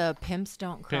Alan, the Pimps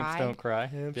Don't Cry. Pimps Don't Cry.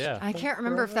 Yeah. I can't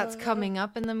remember if that's coming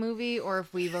up in the movie or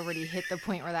if we've already hit the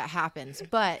point where that happens.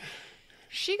 But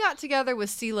she got together with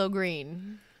CeeLo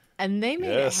Green, and they made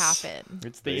it happen.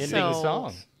 It's the ending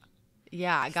song.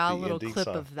 Yeah, I got a little ending clip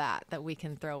song. of that we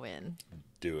can throw in.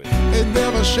 Do it. It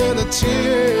never shed a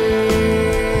tear.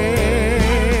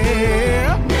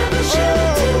 Never shed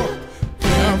a tear.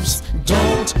 Pimps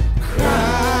don't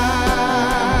cry.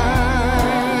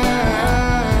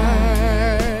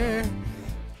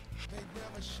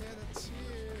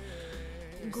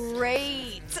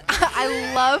 Great.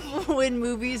 I love when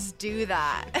movies do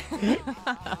that.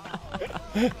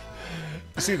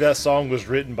 See, that song was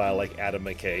written by like Adam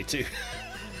McKay too.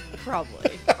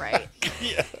 Probably, right?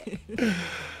 Yeah.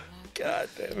 God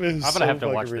damn it. I'm gonna have to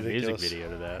watch the music video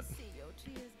to that.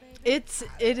 It's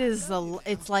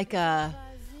like a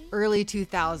early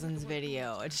 2000s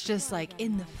video. It's just like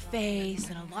in the face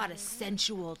and a lot of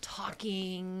sensual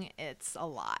talking. It's a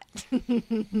lot.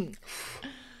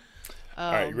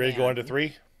 All right, you ready to go on to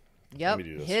 3? Yep, me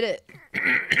do this. hit it.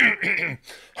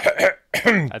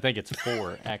 I think it's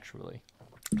 4 actually.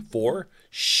 4?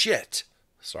 Shit.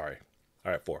 Sorry.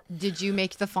 All right, 4. Did you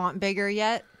make the font bigger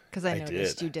yet? Because I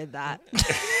noticed did. you did that.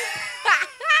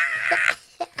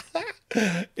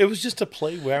 It was just to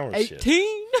play around with shit.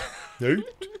 18? I'm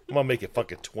gonna make it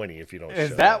fucking 20 if you don't. Is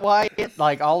shut that up. why it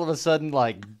like all of a sudden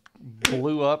like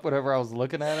blew up whenever I was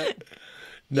looking at it?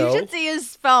 No. You should see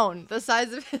his phone, the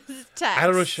size of his text. I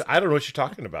don't know. I don't know what you're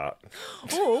talking about.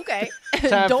 Oh, okay.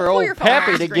 Time Don't for pull old your phone out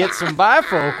Peppy of the to get screen. some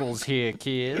bifocals here,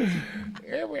 kids.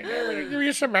 Give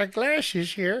you some of my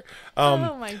glasses here.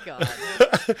 Oh my god.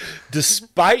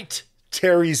 Despite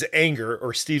Terry's anger,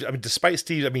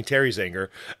 Terry's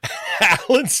anger,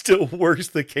 Alan still works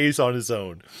the case on his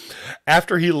own.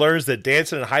 After he learns that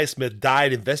Danson and Highsmith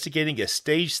died investigating a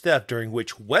staged theft during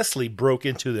which Wesley broke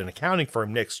into an accounting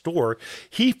firm next door,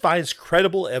 he finds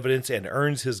credible evidence and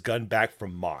earns his gun back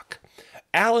from Mock.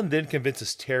 Alan then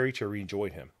convinces Terry to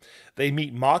rejoin him. They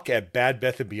meet Mock at Bad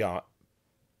Bath and Beyond.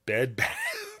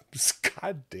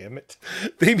 God damn it.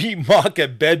 They meet Mock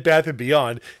at Bed Bath &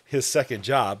 Beyond, his second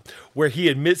job, where he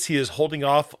admits he is holding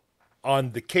off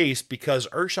on the case because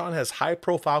Urshan has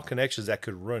high-profile connections that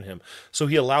could ruin him, so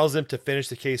he allows them to finish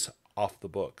the case off the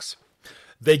books.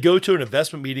 They go to an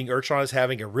investment meeting Urshan is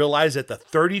having and realize that the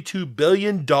 $32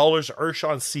 billion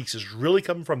Urshan seeks is really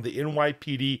coming from the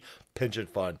NYPD pension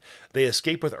fund. They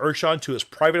escape with Urshan to his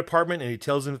private apartment, and he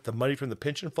tells him that the money from the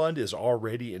pension fund is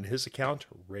already in his account,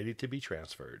 ready to be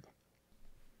transferred.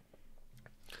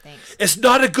 Thanks. It's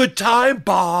not a good time,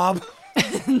 Bob.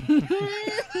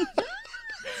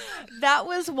 That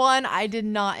was one I did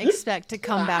not expect to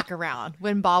come back around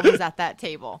when Bob was at that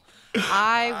table.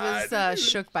 I was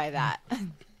shook by that.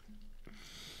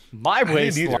 My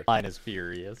didn't either. waistline is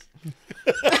furious.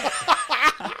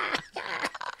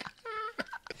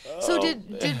 So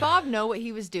did Bob know what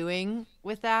he was doing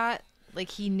with that? Like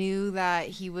he knew that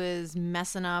he was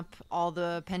messing up all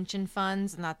the pension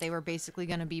funds and that they were basically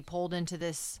going to be pulled into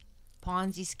this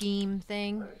Ponzi scheme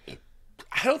thing?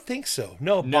 I don't think so.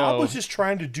 No, Bob was just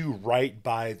trying to do right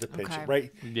by the pension, Okay.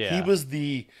 right? Yeah. He was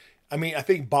I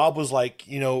think Bob was like,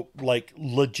 legitimately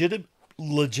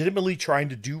trying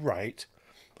to do right.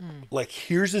 Like,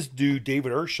 here's this dude,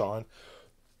 David Urshan,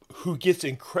 who gets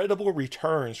incredible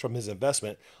returns from his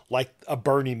investment, like a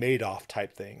Bernie Madoff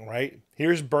type thing, right?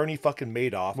 Here's Bernie fucking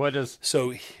Madoff. What does he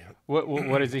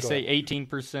say?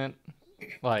 18%?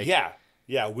 Like Yeah,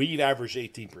 we'd average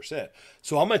 18%.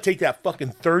 So I'm going to take that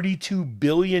fucking $32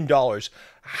 billion.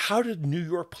 How did New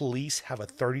York police have a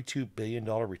 $32 billion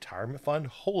retirement fund?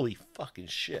 Holy fucking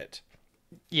shit.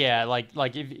 Yeah, like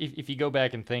if you go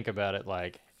back and think about it,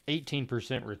 like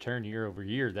 18% return year over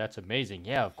year, that's amazing.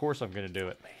 Yeah, of course I'm going to do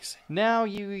it. Amazing. Now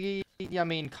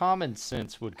common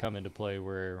sense would come into play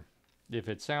where if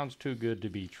it sounds too good to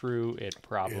be true, it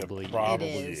probably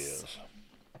is.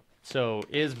 So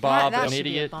is Bob That an should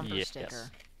be a idiot? bumper Yes. sticker.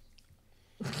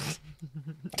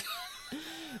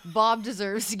 Bob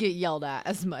deserves to get yelled at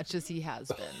as much as he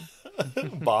has been.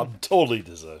 Bob totally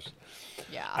deserves.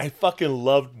 Yeah. I fucking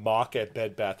loved Mock at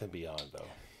Bed Bath & Beyond, though.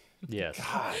 Yes.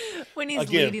 When he's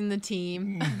Again. leading the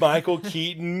team. Michael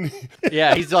Keaton.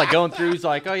 Yeah, he's like going through. He's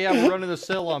like, "Oh yeah, we're running the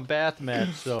sale on bath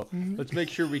mats, so let's make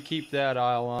sure we keep that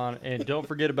aisle on, and don't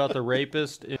forget about the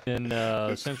rapist in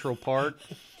Central Park."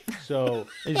 So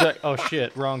he's like, "Oh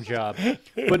shit, wrong job."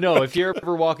 But no, if you're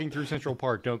ever walking through Central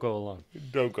Park, don't go alone.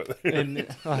 Don't go there. And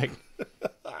like,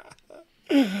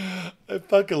 I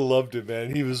fucking loved it,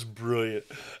 man. He was brilliant.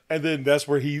 And then that's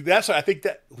where I think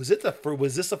that was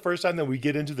this the first time that we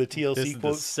get into the TLC This is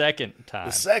quotes? the second time.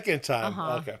 The second time.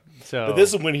 Okay. So, But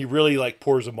this is when he really like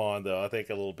pours them on though, I think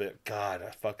a little bit. God,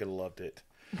 I fucking loved it.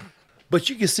 But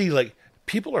you can see like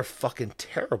people are fucking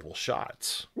terrible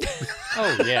shots.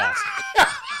 oh yeah.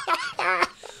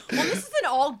 Well, this is an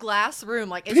all glass room.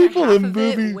 Like, it's People half in of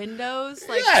movie- it windows.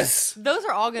 Like, Yes! those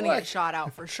are all going to What? get shot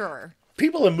out for sure.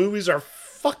 People in movies are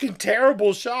fucking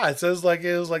terrible shots. It was like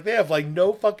they have like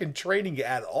no fucking training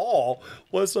at all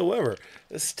whatsoever.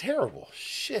 It's terrible.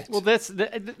 Shit. Well, this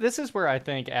is where I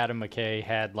think Adam McKay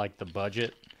had like the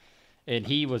budget, and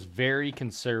he was very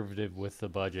conservative with the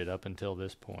budget up until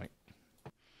this point,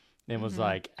 and was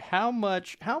like, how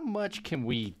much can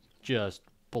we just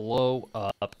blow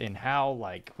up, and how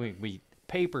like we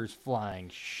papers flying,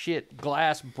 shit,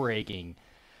 glass breaking,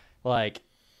 like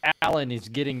Alan is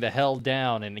getting the hell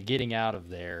down and getting out of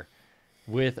there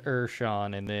with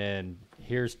Urshan, and then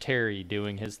here's Terry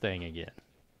doing his thing again.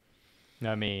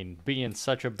 I mean, being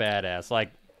such a badass.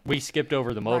 Like, we skipped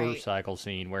over the motorcycle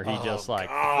scene where he just, like,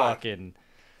 fucking,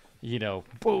 you know,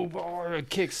 boom,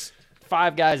 kicks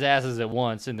 5 guys' asses at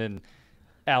once, and then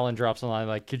Alan drops a line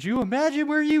like, could you imagine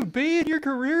where you'd be in your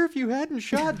career if you hadn't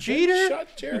shot Jeter? Shot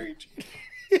Jerry.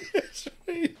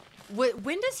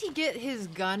 When does he get his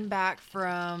gun back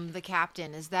from the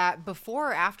captain? Is that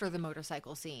before or after the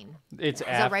motorcycle scene? It's Is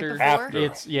after. that right before? After.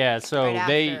 It's, yeah, so Right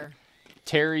after.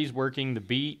 Terry's working the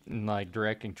beat and, like,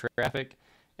 directing traffic,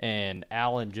 and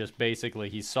Alan just basically,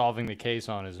 he's solving the case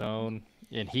on his own,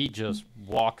 and he just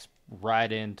walks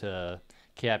right into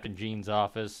Captain Gene's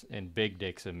office and big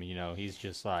dicks him. You know, he's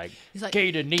just like,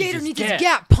 Gator needs his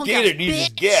gat. punk Gator ass needs his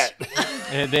bitch. gat.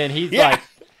 And then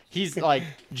he's like,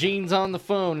 Gene's on the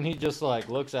phone, and he just, like,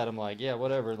 looks at him like, yeah,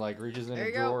 whatever, and, like, reaches in There a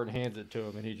you go. drawer and hands it to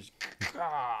him, and he just,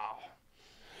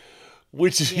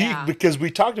 Which is Yeah. because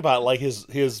we talked about like his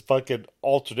fucking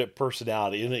alternate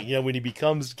personality, and you know when he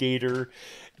becomes Gator,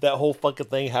 that whole fucking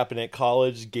thing happened at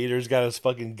college. Gator's got his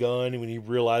fucking gun, and when he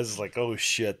realizes like, oh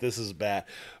shit, this is bad,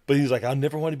 but he's like, I'll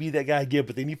never want to be that guy again.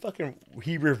 But then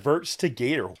he reverts to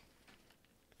Gator.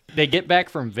 They get back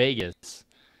from Vegas,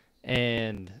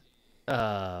 and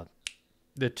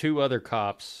the 2 other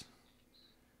cops,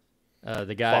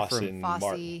 the guy Fosse from and Fosse.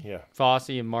 Martin, yeah. Fosse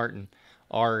and Martin,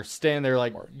 are standing there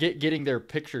like getting their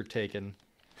picture taken,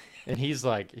 and he's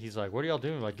like, what are y'all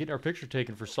doing? Like, getting our picture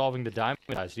taken for solving the diamond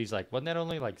heist. He's like, wasn't that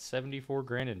only like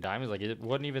 $74,000 in diamonds? Like, it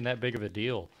wasn't even that big of a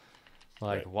deal.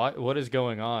 Like, what is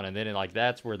going on? And then like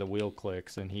that's where the wheel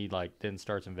clicks, and he like then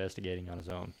starts investigating on his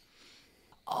own.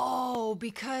 Oh,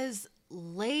 because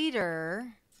later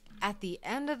at the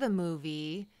end of the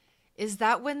movie, is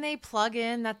that when they plug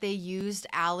in that they used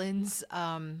Alan's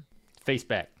Face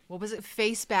back. what was it,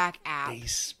 Faceback app?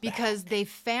 Faceback. Because they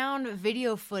found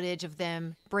video footage of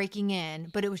them breaking in,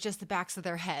 but it was just the backs of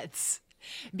their heads.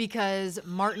 Because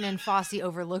Martin and Fosse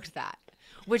overlooked that.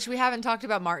 Which we haven't talked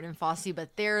about Martin and Fosse,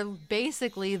 but they're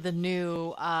basically the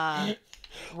new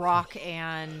Rock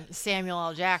and Samuel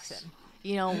L. Jackson.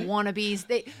 You know, wannabes.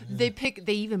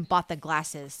 They even bought the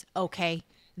glasses, okay?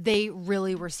 They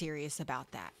really were serious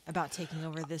about that, about taking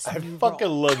over this I new fucking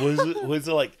role. love. Was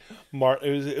it like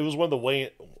It was one of the Wayne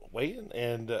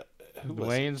and who was it?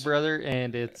 Wayne's brother,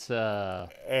 and it's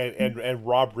and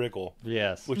Rob Riggle.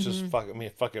 yes. Which is fucking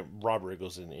Rob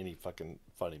Riggle's in any fucking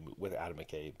funny movie with Adam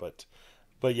McKay, but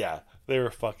yeah, they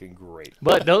were fucking great.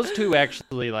 But those two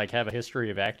actually like have a history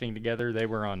of acting together. They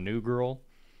were on New Girl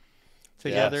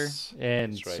together, Yes,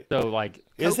 and that's right. so like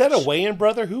Is that a Wayans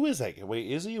brother? Who is that? Wait,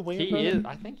 is he a Wayans he brother? is.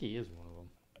 I think he is one of them.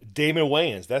 Damon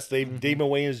Wayans. That's Damon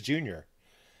Wayans Jr.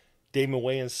 Damon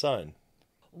Wayans' son.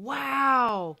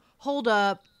 Wow. Hold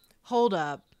up.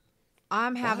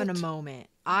 I'm having a moment.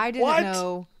 I didn't What?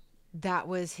 know that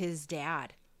was his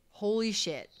dad. Holy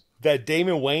shit. That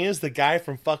Damon Wayans, the guy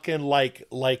from fucking like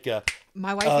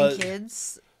My wife and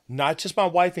kids. not just My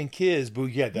Wife and Kids, but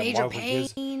yeah, that Major Marvel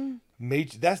Kids. Pain.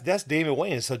 That's Damon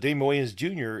Wayans. So Damon Wayans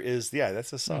Jr. is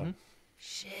that's his son.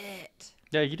 Shit.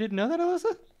 Yeah, you didn't know that,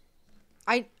 Alyssa?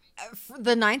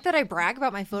 The night that I brag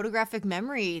about my photographic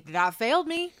memory, that failed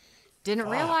me. Didn't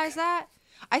realize that.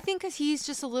 I think because he's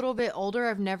just a little bit older.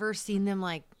 I've never seen them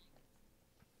like.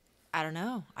 I don't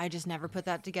know. I just never put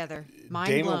that together. Mind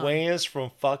Damon blown. Wayans from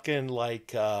fucking like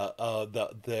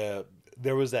there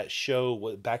was that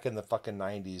show back in the fucking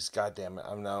 90s. God damn it,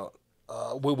 I'm now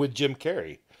with Jim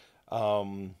Carrey. A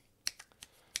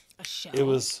show It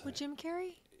was- with Jim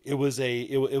Carrey. It was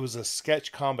a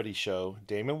sketch comedy show.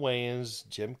 Damon Wayans,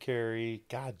 Jim Carrey.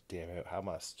 God damn it, how am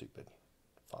I stupid?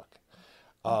 Fuck.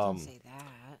 Don't say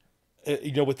that.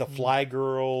 with the Fly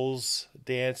Girls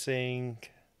dancing.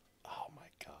 Oh my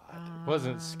God!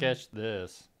 Wasn't Sketch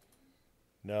this?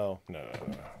 No.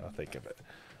 I'll think of it.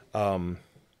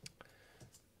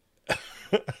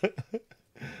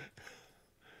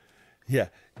 Yeah,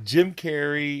 Jim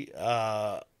Carrey.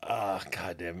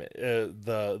 God damn it.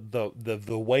 The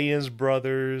Wayans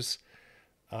brothers.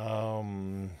 Oh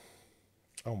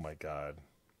my God.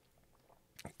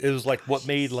 It was like what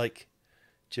made like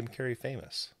Jim Carrey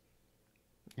famous.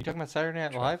 You talking about Saturday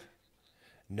Night Live?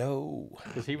 No,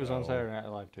 because he was on Saturday Night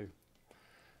Live too.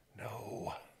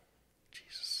 No,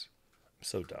 Jesus, I'm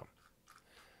so dumb.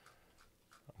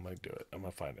 I'm gonna do it. I'm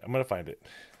gonna find it.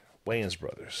 Wayans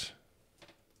brothers.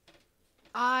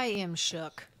 I am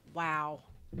shook. Wow,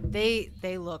 they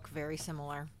look very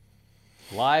similar.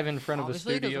 Live in front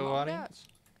Obviously, of a studio doesn't look audience?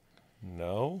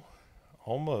 No,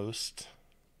 almost.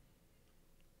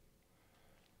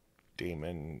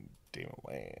 Damon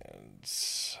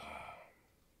Wayans.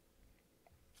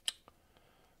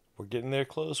 We're getting there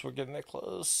close.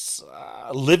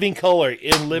 Living Color.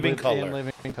 In Living Color. In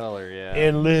Living Color, yeah.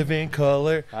 In Living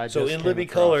Color. So in Living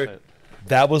Color,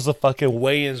 that was the fucking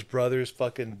Wayans brothers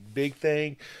fucking big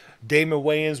thing. Damon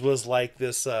Wayans was like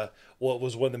this, what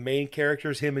was one of the main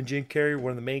characters, him and Jim Carrey,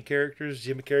 one of the main characters.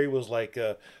 Jim Carrey was like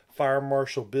Fire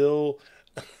Marshal Bill.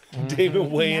 Damon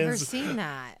Wayans. Never seen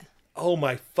that. Oh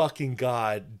my fucking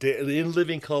God. In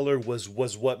Living Color was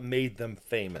what made them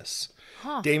famous.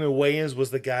 Huh. Damon Wayans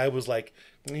was the guy who was like,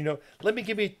 let me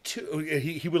give you two.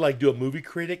 He would like do a movie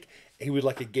critic. He would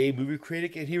like a gay movie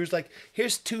critic. And he was like,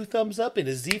 here's 2 thumbs up in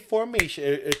a Z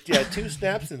formation. 2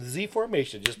 snaps in the Z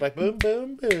formation. Just like boom,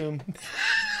 boom, boom.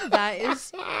 That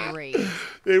is great.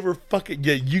 They were fucking,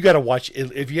 yeah, you got to watch.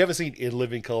 If you haven't seen In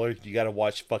Living Color, you got to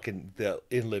watch fucking the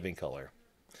In Living Color.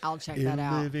 I'll check that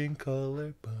out. In Living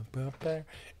Color.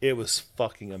 It was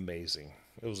fucking amazing.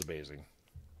 It was amazing.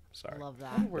 Sorry. Love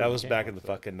that. That was back in the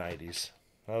fucking 90s.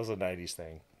 That was a 90s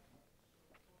thing.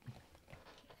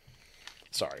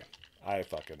 Sorry. I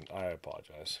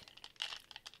apologize.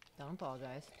 Don't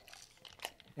apologize.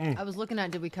 I was looking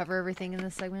at, did we cover everything in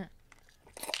this segment?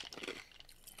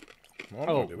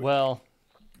 Oh, well,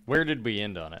 where did we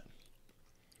end on it?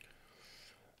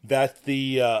 That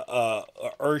the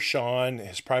Urshan,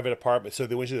 his private apartment, so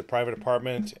they went to the private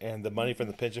apartment and the money from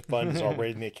the pension fund is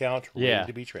already in the account, ready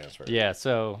to be transferred. Yeah,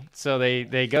 so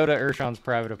they go to Urshan's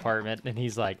private apartment and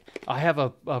he's like, I have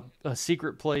a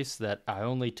secret place that I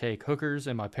only take hookers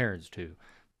and my parents to,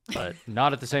 but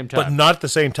not at the same time. But not at the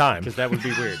same time. Because that would be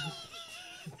weird.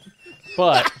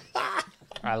 But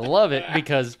I love it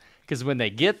because when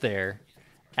they get there,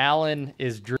 Alan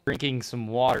is drinking some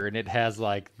water and it has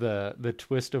like the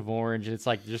twist of orange. It's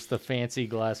like just the fancy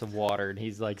glass of water and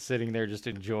he's like sitting there just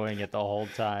enjoying it the whole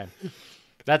time.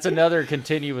 That's another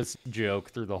continuous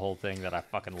joke through the whole thing that I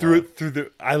fucking love.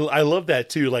 I love that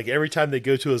too. Like every time they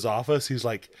go to his office, he's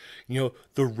like, the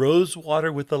rose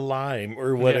water with the lime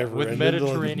or whatever. Yeah, with and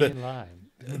Mediterranean lime.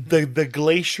 The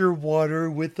glacier water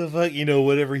with the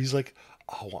whatever. He's like,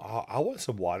 oh, I want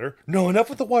some water. No, enough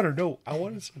with the water. No, I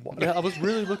wanted some water. Yeah, I was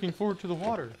really looking forward to the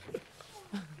water.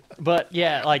 But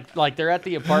yeah, like they're at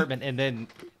the apartment and then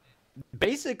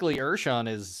basically Urshan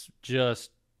is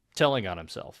just telling on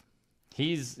himself.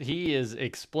 He is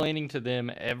explaining to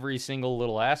them every single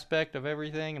little aspect of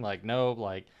everything. Like, no,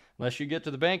 like unless you get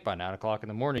to the bank by 9 o'clock in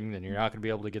the morning, then you're not going to be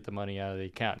able to get the money out of the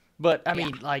account. But I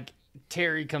mean, like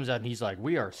Terry comes out and he's like,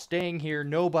 we are staying here.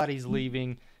 Nobody's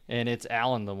leaving. And it's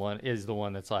Alan the one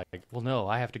that's like, well, no,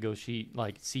 I have to go see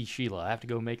Sheila. I have to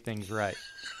go make things right.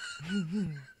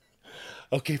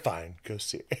 Okay, fine, go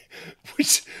see it.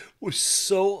 Which was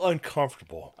so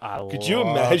uncomfortable. Could you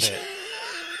love imagine?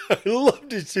 it. I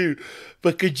loved it too.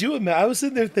 But could you imagine? I was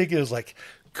sitting there thinking, I was like,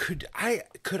 could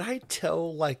I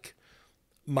tell like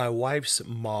my wife's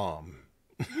mom?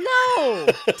 No,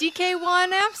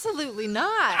 DK1, absolutely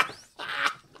not.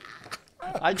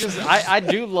 I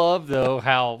do love though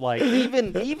how like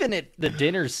even at the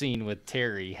dinner scene with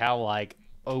Terry, how like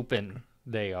open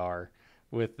they are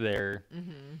with their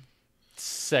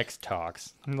sex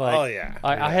talks. Like, oh yeah,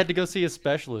 I had to go see a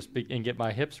specialist and get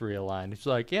my hips realigned. It's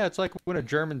like, yeah, it's like when a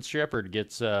German Shepherd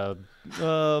gets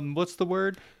what's the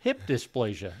word? Hip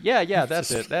dysplasia. Yeah,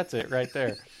 that's it right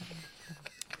there.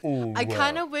 Ooh, I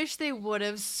kind of wish they would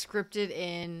have scripted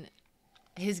in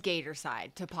his gator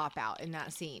side to pop out in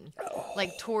that scene,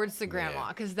 like towards the grandma,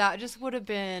 because that just would have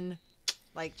been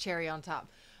like cherry on top.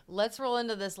 Let's roll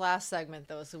into this last segment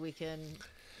though, so we can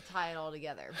tie it all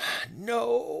together.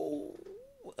 No.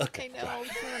 Okay. I know,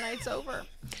 so the night's over.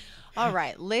 All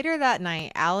right. Later that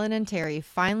night, Alan and Terry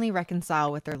finally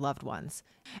reconcile with their loved ones.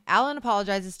 Alan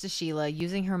apologizes to Sheila,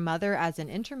 using her mother as an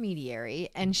intermediary,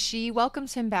 and she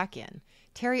welcomes him back in.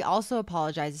 Terry also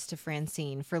apologizes to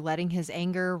Francine for letting his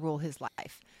anger rule his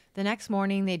life. The next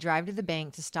morning, they drive to the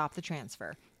bank to stop the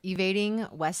transfer. Evading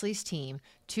Wesley's team,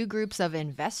 two groups of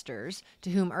investors to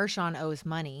whom Urshan owes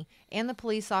money, and the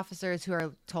police officers who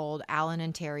are told Alan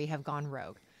and Terry have gone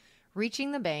rogue.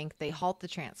 Reaching the bank, they halt the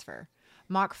transfer.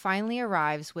 Mock finally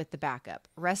arrives with the backup,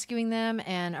 rescuing them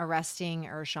and arresting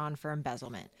Urshan for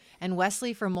embezzlement, and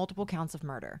Wesley for multiple counts of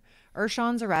murder.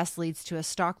 Urshan's arrest leads to a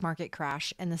stock market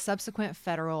crash and the subsequent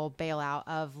federal bailout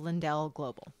of Lindell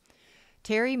Global.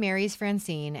 Terry marries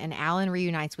Francine, and Alan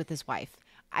reunites with his wife.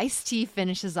 Ice-T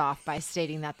finishes off by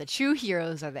stating that the true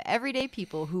heroes are the everyday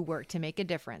people who work to make a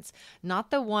difference,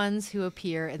 not the ones who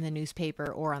appear in the newspaper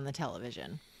or on the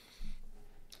television.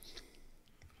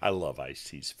 I love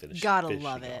Ice-T's finish. Gotta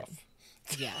love it.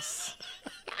 Yes.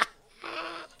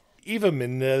 Eva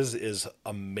Mendes is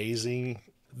amazing.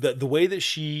 The way that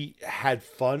she had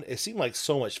fun, it seemed like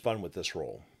so much fun with this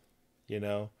role. You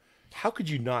know? How could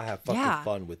you not have fucking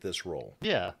fun with this role?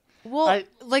 Yeah. Well,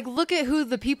 look at who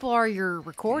the people are you're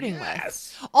recording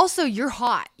with. Also, you're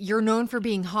hot. You're known for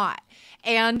being hot.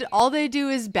 And all they do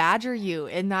is badger you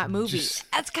in that movie.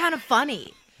 That's kind of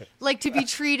funny. Like, to be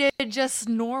treated just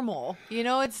normal. You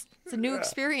know, it's a new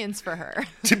experience for her.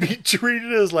 To be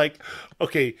treated as like,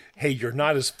 okay, hey, you're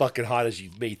not as fucking hot as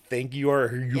you may think you are.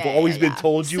 Or you've always been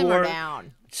told you are. Simmer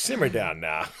down. Simmer down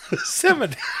now. Simmer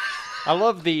down. I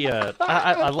love the,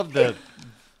 I love the,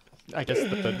 I guess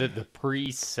the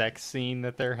pre-sex scene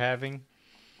that they're having.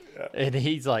 Yeah.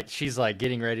 And she's like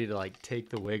getting ready to like take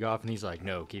the wig off, and he's like,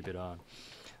 no, keep it on.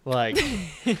 Like,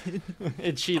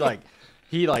 and he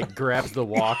like grabs the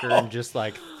walker and just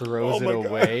like throws it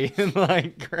away and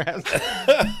like grabs it.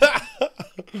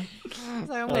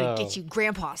 Like, I'm going to get you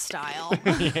grandpa style.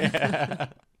 Yeah.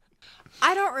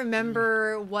 I don't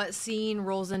remember what scene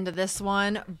rolls into this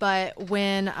one, but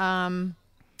when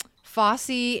Fosse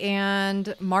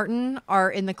and Martin are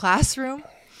in the classroom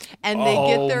and they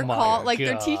get their call, like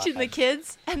they're teaching the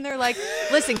kids, and they're like,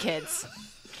 listen, kids,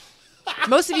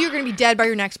 most of you are going to be dead by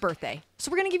your next birthday.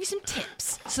 So we're going to give you some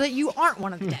tips so that you aren't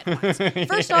one of the dead ones.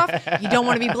 First off, you don't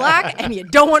want to be black and you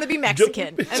don't want to be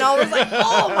Mexican. And I was like,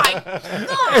 oh my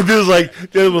God. And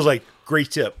it was like,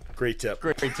 great tip. Great tip.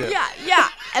 Yeah.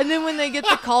 And then when they get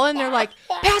the call in, they're like,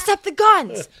 pass up the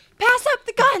guns. Pass up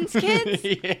the guns, kids.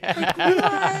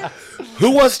 Yeah. Like,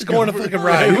 who wants to go on a fucking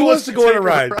ride? Who wants to go on a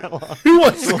ride? Who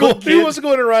wants to go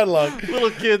on a ride along?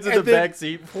 Little kids in the back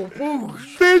seat.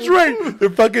 That's right. They're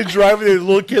fucking driving. The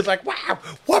little kids like, wow,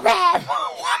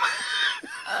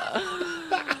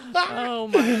 oh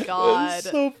my God. That's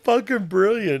so fucking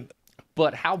brilliant.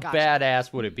 But how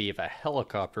badass would it be if a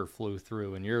helicopter flew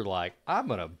through and you're like, I'm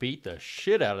going to beat the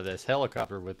shit out of this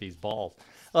helicopter with these balls?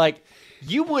 Like,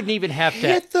 you wouldn't even have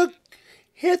to...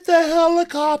 Hit the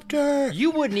helicopter.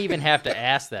 You wouldn't even have to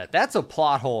ask that. That's a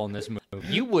plot hole in this movie.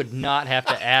 You would not have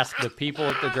to ask the people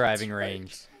at the driving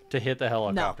range to hit the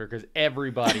helicopter because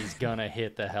everybody's going to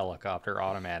hit the helicopter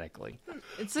automatically.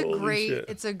 It's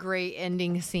a great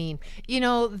ending scene. You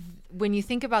know, when you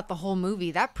think about the whole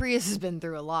movie, that Prius has been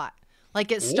through a lot. Like,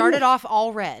 it started off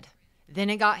all red, then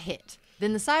it got hit.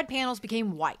 Then the side panels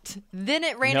became white. Then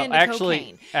it ran into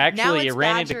cocaine. Actually, it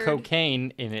ran into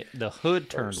cocaine, and the hood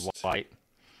turned white.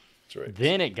 That's right.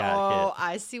 Then it got hit. Oh,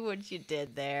 I see what you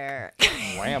did there.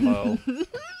 Whammo.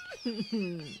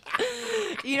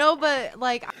 You know, but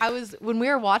like when we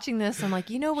were watching this, I'm like,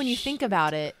 you know, when you think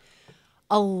about it,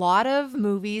 a lot of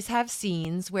movies have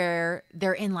scenes where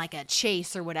they're in like a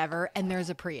chase or whatever, and there's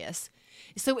a Prius.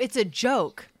 So it's a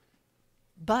joke,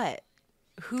 but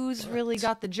who's really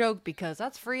got the joke? Because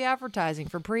that's free advertising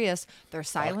for Prius. They're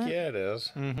silent. Yeah, it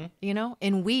is. Mm-hmm. You know,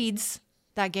 in Weeds,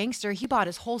 that gangster, he bought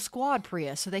his whole squad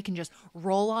Prius so they can just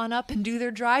roll on up and do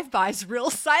their drive-bys real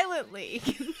silently.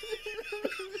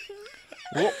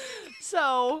 Well,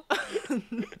 so,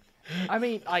 I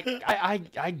mean,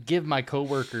 I give my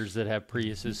coworkers that have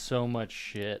Priuses so much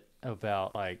shit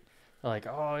about like,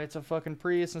 oh, it's a fucking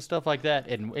Prius and stuff like that.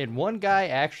 And one guy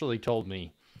actually told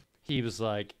me, he was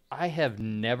like, I have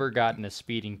never gotten a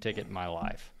speeding ticket in my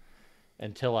life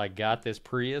until I got this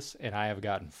Prius, and I have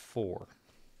gotten 4.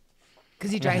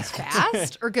 Because he drives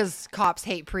fast, or because cops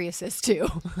hate Priuses too?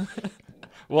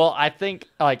 Well, I think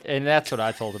and that's what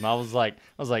I told him. I was like,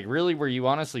 really? Were you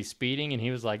honestly speeding? And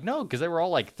he was like, no, because they were all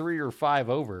like 3 or 5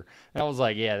 over. And I was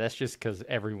like, yeah, that's just because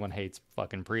everyone hates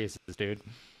fucking Priuses, dude.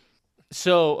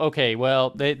 So okay,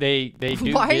 well they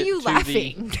do. Why are you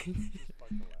laughing?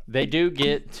 They do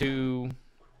get to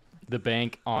the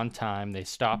bank on time. They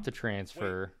stop the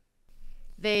transfer.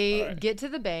 They get to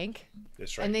the bank.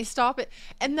 That's right. And they stop it.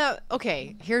 And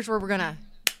here's where we're gonna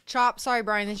chop. Sorry,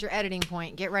 Brian, this is your editing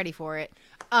point. Get ready for it.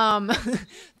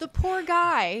 The poor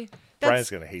guy.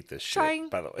 Brian's gonna hate this trying-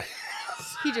 shit, by the way.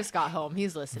 He just got home.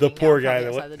 He's listening. The poor now, guy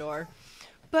probably that outside the door.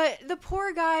 But the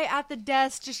poor guy at the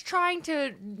desk just trying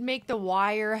to make the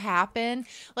wire happen.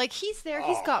 Like, he's there.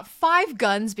 He's got 5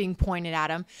 guns being pointed at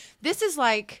him. This is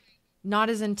like not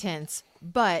as intense,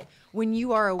 but when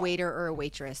you are a waiter or a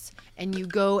waitress and you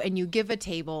go and you give a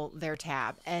table their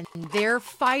tab and they're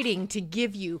fighting to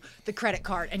give you the credit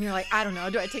card and you're like, I don't know,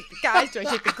 do I take the guys? Do I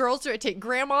take the girls? Do I take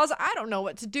grandmas? I don't know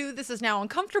what to do. This is now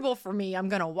uncomfortable for me. I'm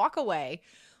going to walk away.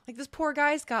 Like, this poor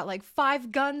guy's got like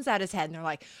 5 guns at his head and they're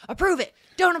like, approve it.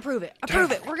 Don't approve it.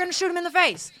 Approve it. We're going to shoot him in the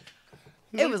face.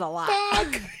 It was a lot.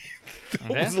 That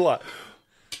was a lot.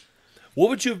 What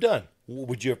would you have done?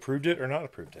 Would you have approved it or not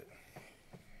approved it?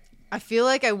 I feel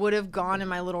like I would have gone in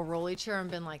my little rolly chair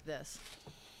and been like this.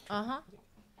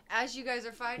 As you guys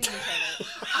are fighting each other,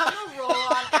 I'm going to roll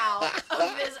on out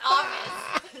of this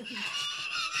office.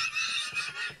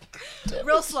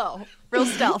 Real slow. Real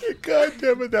stealth. God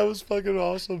damn it, that was fucking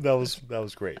awesome. That was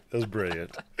great. That was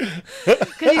brilliant.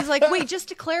 Because he's like, wait, just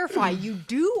to clarify, you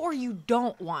do or you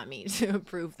don't want me to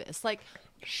approve this? Like,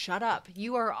 shut up.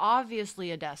 You are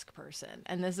obviously a desk person,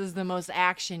 and this is the most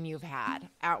action you've had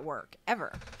at work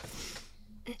ever.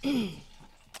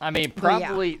 I mean,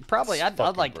 probably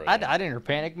I'd enter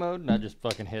panic mode and I'd just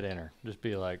fucking hit enter. Just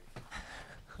be like,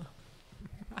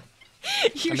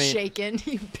 You're shaking.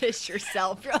 You piss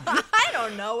yourself. You're like, I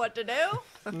don't know what to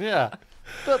do. yeah.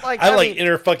 But like, I mean,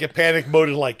 enter fucking panic mode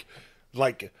and like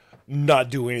not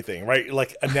do anything, right?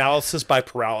 Like analysis by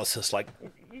paralysis. Like,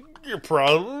 your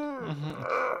problem.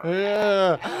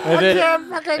 Yeah. And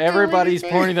then everybody's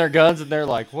pointing their guns and they're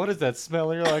like, what is that smell?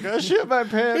 And you're like, I shit my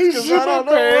pants because I don't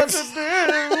know what to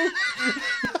do.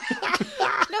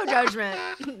 No judgment.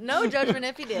 No judgment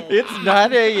if he did. It's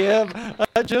 9 a.m.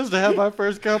 I just had my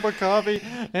first cup of coffee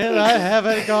and I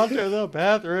haven't gone to the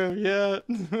bathroom yet.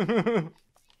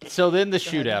 So then the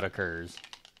shootout occurs.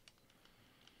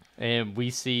 And we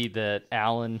see that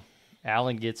Alan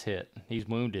gets hit. He's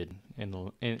wounded in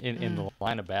the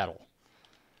line of battle.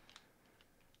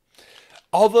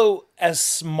 Although a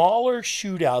smaller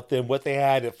shootout than what they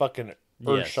had at fucking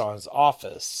Urshan's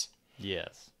office.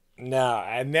 Yes.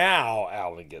 Now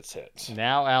Alan gets hit.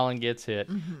 Now Alan gets hit,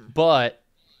 but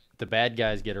the bad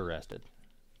guys get arrested.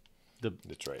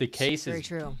 That's right. The case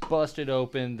is busted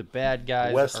open. The bad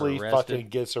guys Wesley are arrested. fucking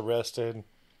gets arrested.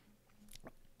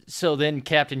 So then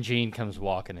Captain Gene comes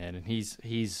walking in, and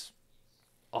he's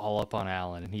all up on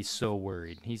Alan, and he's so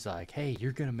worried. He's like, "Hey,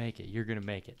 you're gonna make it. You're gonna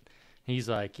make it." He's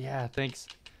like, "Yeah, thanks,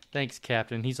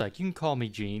 Captain." He's like, "You can call me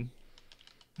Gene.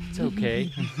 It's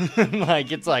okay."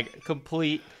 Like, it's like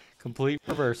complete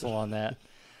reversal on that.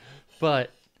 But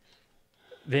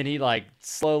then he like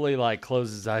slowly like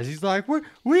closes his eyes. He's like, we're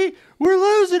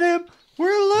losing him. We're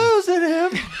losing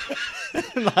him.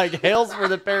 Like hails for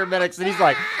the paramedics, and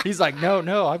he's like,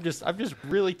 no, I'm just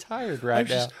really tired right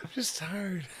now. I'm just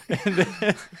tired. And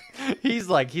then he's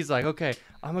like, okay,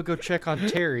 I'm gonna go check on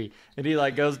Terry, and he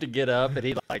like goes to get up, and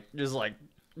he like just like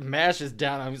mashes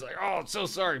down on him. He's like, oh, I'm so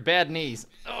sorry, bad knees.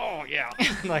 Oh yeah,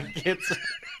 like it's.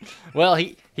 Well,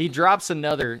 he drops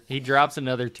another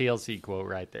TLC quote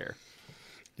right there.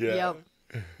 Yeah.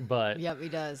 Yep. But Yep, he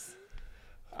does.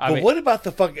 But what about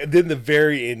then the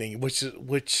very ending,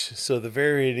 so the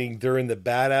very ending, they're in the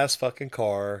badass fucking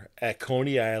car at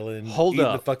Coney Island. Hold eating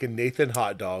up. the fucking Nathan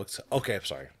hot dogs. Okay, I'm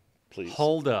sorry. Please.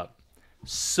 Hold up.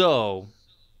 So,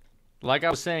 like I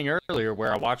was saying earlier,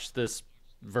 where I watched this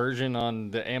version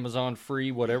on the Amazon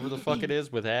free, whatever the fuck it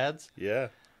is, with ads. Yeah.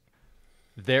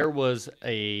 There was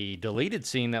a deleted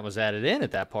scene that was added in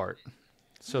at that part.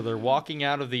 So they're walking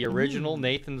out of the original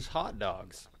Nathan's hot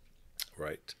dogs.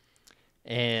 Right.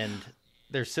 And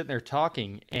they're sitting there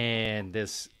talking, and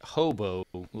this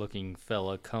hobo-looking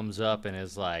fella comes up and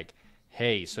is like,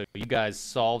 hey, so you guys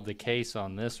solved the case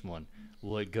on this one.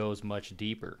 Well, it goes much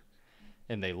deeper.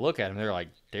 And they look at him, they're like,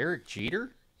 Derek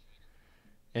Jeter?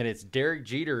 And it's Derek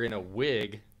Jeter in a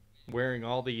wig wearing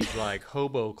all these, like,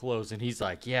 hobo clothes. And he's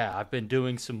like, yeah, I've been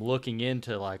doing some looking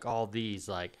into, like, all these,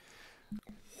 like...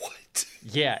 What?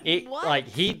 Yeah, like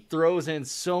he throws in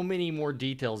so many more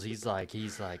details. He's like,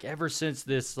 ever since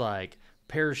this like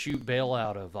parachute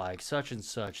bailout of like such and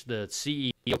such, the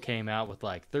CEO came out with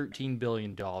like $13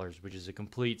 billion, which is a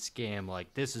complete scam.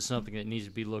 Like, this is something that needs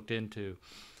to be looked into.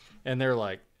 And they're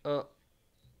like,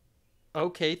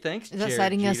 okay, thanks, Is that Jared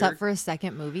setting us Jeter. up for a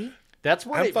second movie? That's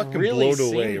what I'm it fucking really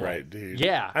blown away, seemed like. right, dude?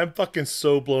 Yeah. I'm fucking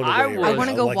so blown away. I right was- I want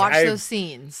to now. go Like, watch those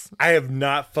scenes. I have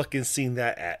not fucking seen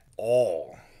that at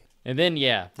all. And then,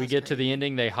 we get to the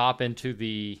ending. They hop into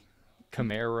the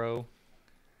Camaro.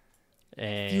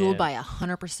 And Fueled by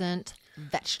 100%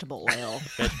 vegetable oil.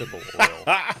 vegetable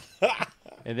oil.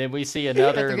 And then we see They're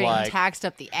another, getting like... taxed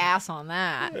up the ass on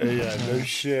that. Yeah, no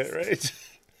shit, right?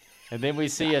 And then we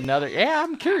see another... Yeah,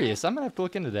 I'm curious. I'm going to have to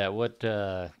look into that. What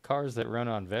cars that run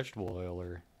on vegetable oil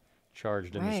are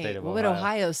charged in the state of What Ohio. would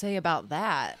Ohio say about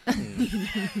that?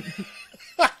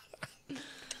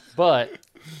 But,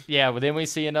 but then we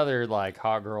see another, like,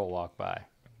 hot girl walk by.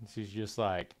 She's just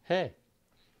like, hey.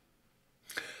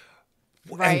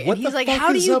 Right. what And he's the like, fuck how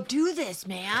do is you up- do this,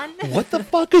 man? What the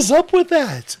fuck is up with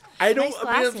that? I don't. Nice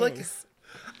I mean, it's like,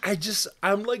 glasses.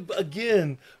 I'm like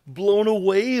again blown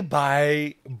away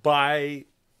by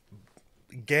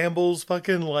Gamble's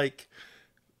fucking like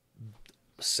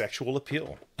sexual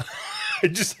appeal.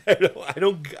 I'm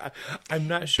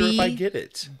not sure if I get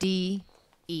it.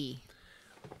 D-E.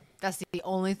 That's the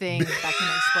only thing that can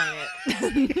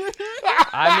explain it.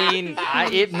 I mean,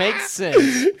 it makes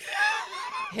sense.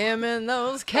 Him in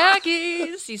those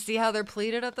khakis. You see how they're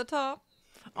pleated at the top?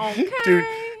 Okay. Dude,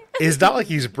 it's not like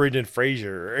he's Brendan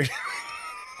Fraser. Right?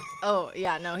 Oh,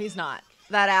 yeah, no, he's not.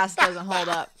 That ass doesn't hold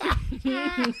up.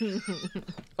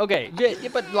 Okay,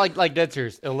 but like dead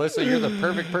serious, Alyssa, you're the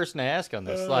perfect person to ask on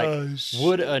this. Like,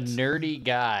 would a nerdy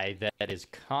guy that is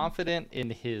confident in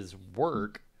his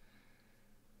work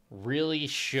really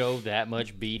show that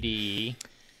much BDE?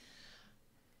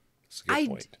 That's a good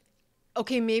point.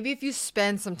 Okay, maybe if you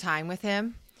spend some time with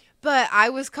him. But I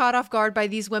was caught off guard by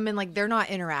these women. Like, they're not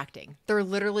interacting. They're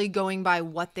literally going by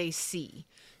what they see.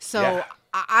 So Yeah.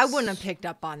 I wouldn't have picked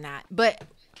up on that. But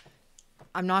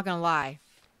I'm not going to lie.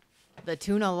 The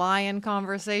tuna lion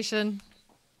conversation,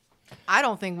 I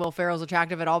don't think Will Ferrell's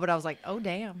attractive at all. But I was like, oh,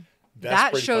 damn. That's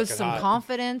That pretty shows fucking some hot.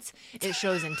 confidence. It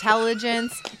shows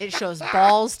intelligence. It shows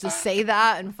balls to say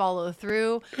that and follow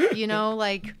through. You know,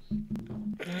 like,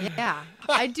 yeah.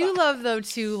 I do love, though,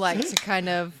 too, like, to kind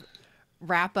of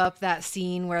wrap up that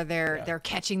scene where they're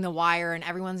catching the wire and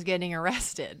everyone's getting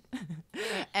arrested.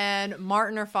 And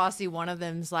Martin or Fosse, one of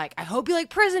them's like, I hope you like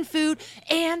prison food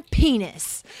and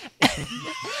penis.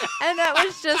 And that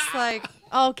was just like,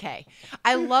 okay.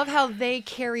 I love how they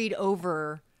carried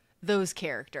over those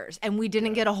characters. And we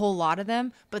didn't get a whole lot of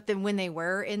them, but then when they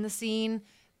were in the scene,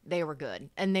 they were good.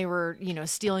 And they were,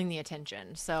 stealing the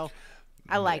attention. So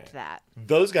I liked that.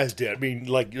 Those guys did. I mean,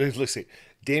 like, let's see.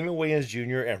 Damon Wayans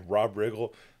Jr. and Rob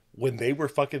Riggle, when they were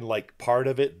fucking like part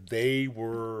of it, they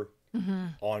were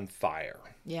on fire.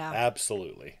 Yeah.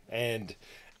 Absolutely. And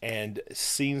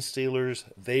scene stealers,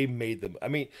 they made them. I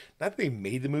mean, not that they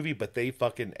made the movie, but they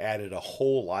fucking added a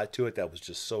whole lot to it that was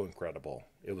just so incredible.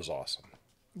 It was awesome.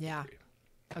 Yeah.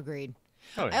 Agreed.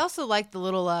 Oh, yeah. I also like the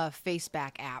little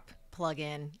Faceback app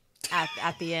plug-in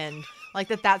at the end. Like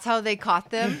that's how they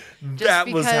caught them. Just That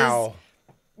because, was how.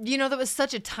 that was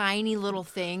such a tiny little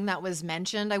thing that was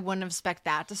mentioned. I wouldn't expect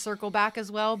that to circle back as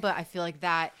well, but I feel like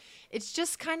that it's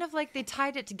just kind of like they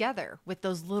tied it together with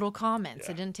those little comments.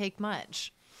 It didn't take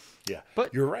much. Yeah,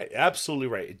 But- you're right. Absolutely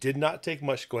right. It did not take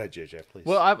much. Go ahead, JJ, please.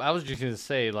 Well, I was just going to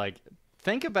say, like,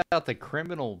 think about the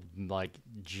criminal, like,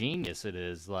 genius it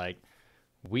is. Like,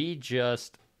 we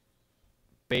just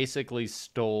basically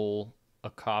stole a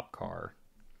cop car.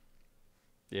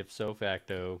 If so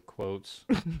facto, quotes.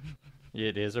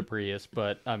 It is a Prius,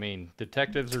 but, I mean,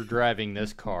 detectives are driving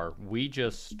this car. We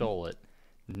just stole it.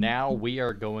 Now we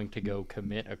are going to go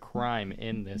commit a crime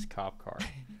in this cop car.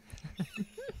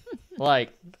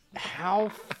 Like, how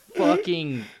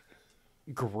fucking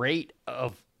great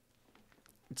of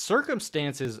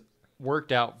circumstances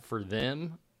worked out for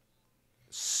them.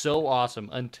 So awesome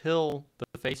until the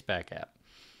Faceback app.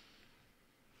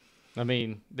 I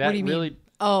mean, that What do you really mean?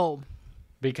 Oh,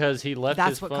 because he left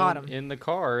That's his what phone caught him. in the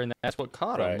car, and that's what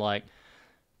caught him. Right. Like,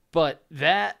 but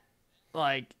that,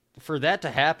 like, for that to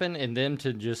happen and them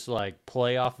to just like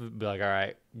play off, be like, all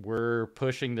right, we're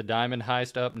pushing the diamond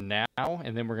heist up now,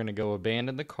 and then we're gonna go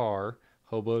abandon the car.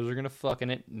 Hobos are gonna fucking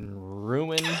it and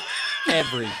ruin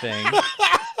everything.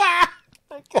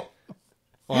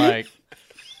 Like,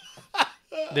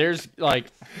 there's like.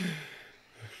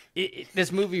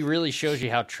 This movie really shows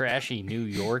you how trashy New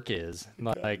York is.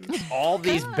 Like, all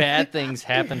these bad things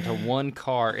happen to one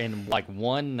car in, like,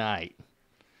 one night.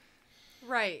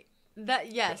 right.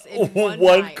 That yes, one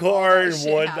night, car all in that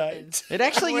shit one happened. night. It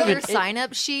actually Were even... there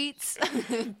sign-up sheets?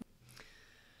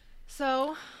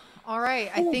 So, all right.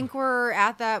 I think we're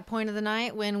at that point of the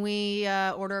night when we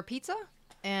order a pizza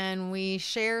and we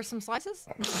share some slices.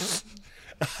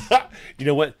 You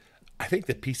know what? I think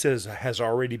the pizza has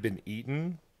already been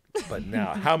eaten, but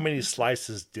now how many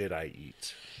slices did I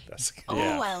eat? That's Oh,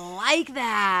 I like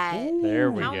that.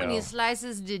 There we How go. many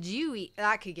slices did you eat?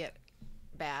 That could get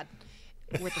bad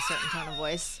with a certain tone of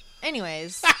voice.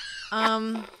 Anyways,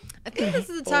 I think this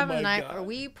is the time of the night where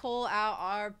we pull out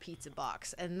our pizza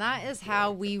box, and that is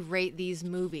how we rate these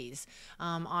movies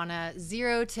on a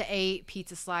 0 to 8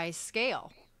 pizza slice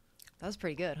scale. That was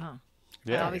pretty good, huh?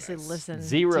 Yeah. I obviously listen to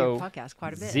Zero your podcast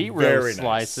quite a bit. Zero Very nice.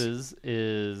 slices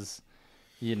is,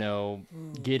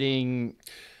 getting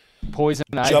poison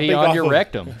ivy Jumping on off your of-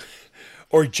 rectum.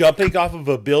 Or jumping off of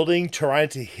a building, trying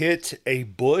to hit a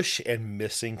bush and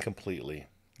missing completely.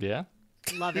 Yeah.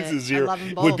 Love This it. is zero. I love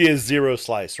them both. Would be a 0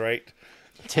 slice, right?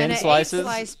 10 and slices.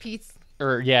 8-slice pizza.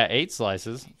 Or, 8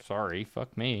 slices. Sorry,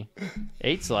 fuck me.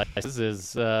 8 slices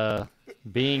is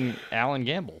being Alan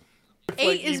Gamble.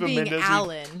 8 is Eva being Mendes,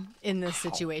 Alan in this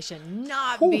situation,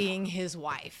 not being his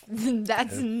wife.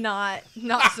 That's not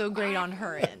so great on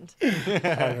her end.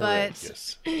 But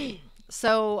Yes.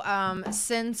 so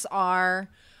since our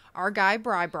guy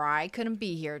Bri couldn't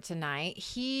be here tonight,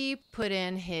 he put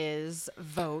in his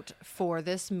vote for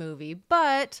this movie.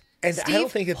 But And I Steve,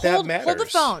 don't think that hold the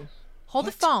matters. phone. Hold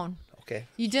the phone. Okay,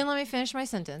 You didn't let me finish my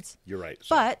sentence. you're right.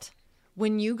 Sorry. But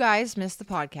when you guys missed the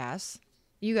podcast,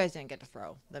 you guys didn't get to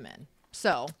throw them in.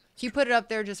 So he put it up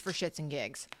there just for shits and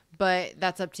gigs. But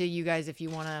that's up to you guys if you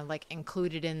want to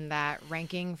include it in that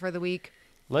ranking for the week.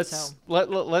 Let's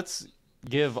let's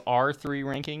give our 3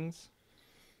 rankings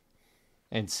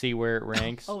and see where it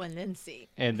ranks. Oh, and then see.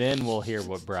 And then we'll hear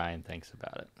what Brian thinks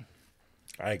about it.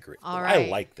 I agree. All right. I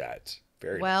like that.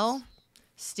 Very Well, nice.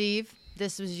 Steve,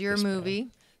 this was your movie.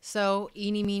 So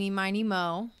eeny, meeny, miny,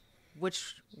 mo.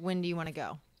 When do you want to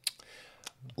go?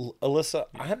 Alyssa,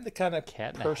 I'm the kind of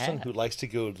Cat in a person hat. who likes to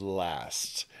go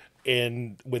last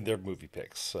when they're movie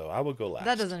picks. So I will go last.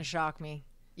 That doesn't shock me.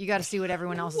 You got to see what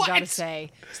everyone else has got to What?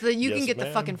 say so that you can Yes, get the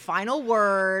ma'am. fucking final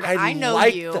word. I I know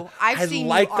like you. the- I've I seen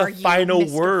like you the argue, final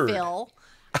Mr. word. Phil.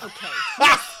 Okay,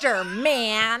 Mr.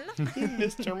 Man.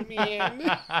 Mr.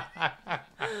 Man.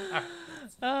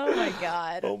 Oh my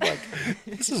God. Oh my God.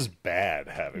 This is bad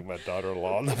having my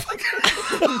daughter-in-law on the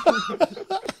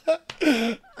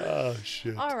Oh,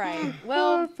 shit. All right.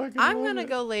 Well, I'm going to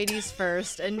go ladies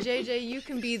first. And JJ, you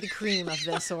can be the cream of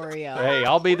this Oreo. Hey,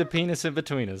 I'll be the penis in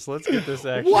between us. Let's get this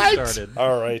action started.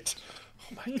 All right.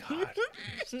 Oh, my God.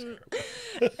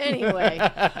 Anyway,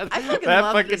 I fucking That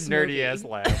love fucking this nerdy movie. ass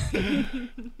laugh.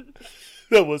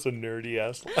 That was a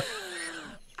nerdy-ass laugh.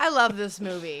 I love this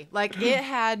movie. It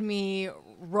had me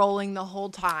rolling the whole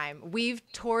time. We've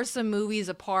tore some movies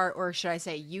apart, or should I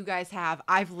say you guys have.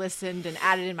 I've listened and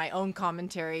added in my own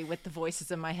commentary with the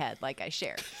voices in my head like I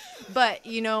shared. But,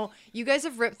 you guys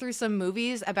have ripped through some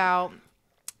movies about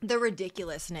the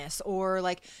ridiculousness or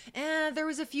there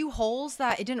was a few holes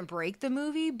that it didn't break the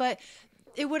movie, but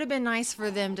it would have been nice for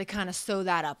them to kind of sew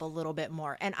that up a little bit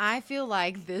more. And I feel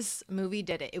like this movie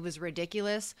did it. It was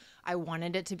ridiculous. I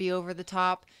wanted it to be over the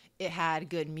top. It had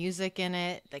good music in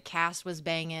it. The cast was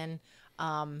banging.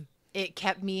 It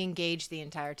kept me engaged the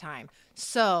entire time.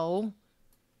 So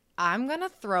I'm going to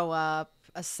throw up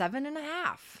a 7.5.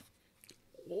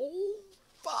 Oh,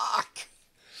 fuck.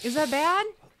 Is that bad?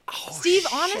 Steve,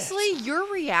 honestly,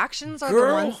 your reactions are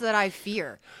Girl. the ones that I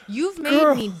fear. You've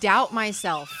made me doubt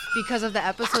myself because of the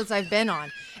episodes I've been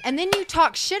on. And then you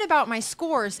talk shit about my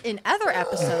scores in other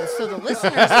episodes so the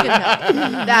listeners can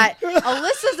know that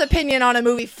Alyssa's opinion on a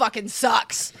movie fucking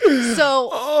sucks. So,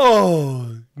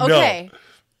 Oh, no. okay.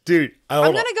 Dude,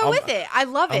 I'm going to go with it. I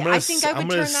love it. I think I would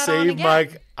turn that on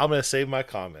again. I'm going to save my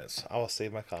comments. I will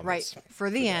save my comments. Right,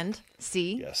 for the end.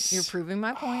 See, Yes. you're proving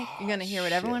my point. You're going to hear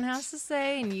what everyone shit. has to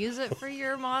say and use it for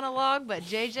your monologue. But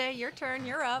JJ, your turn.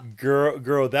 You're up.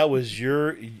 Girl, that was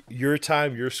your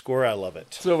time, your score. I love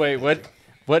it. So wait,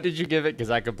 what did you give it? Because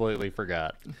I completely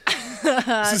forgot.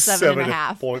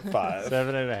 7.5. 7.5.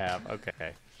 7.5.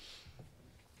 Okay.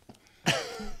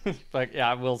 But yeah,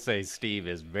 I will say Steve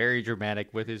is very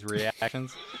dramatic with his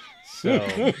reactions. So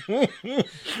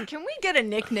Can we get a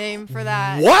nickname for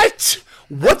that? What?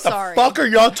 What the sorry. fuck are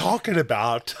y'all talking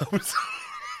about?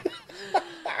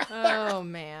 Oh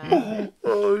man.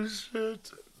 Oh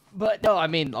shit. But no, I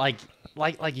mean, like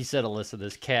you said, Alyssa,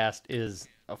 this cast is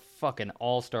a fucking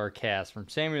all-star cast from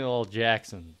Samuel L.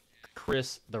 Jackson,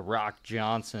 Chris "The Rock"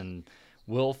 Johnson,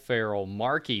 Will Ferrell,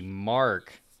 Marky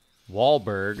Mark,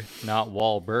 Wahlberg, not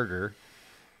Wahlburger,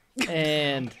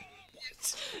 and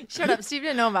Shut up, Steve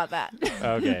didn't know about that.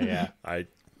 okay, yeah, I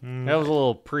that was a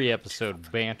little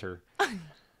pre-episode banter.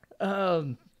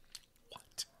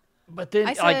 But then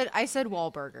I said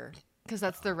Wahlburger because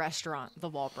that's the restaurant, the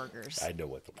Wahlburgers. know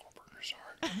what the Wahlburgers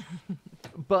are.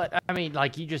 But I mean,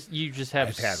 like you just have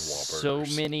I've had so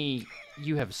Wahlburgers. many.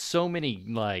 You have so many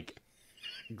like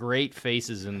great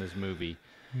faces in this movie,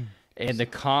 and the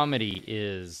comedy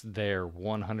is there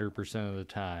 100% of the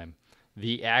time.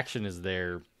 The action is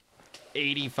there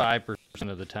 85%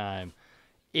 of the time.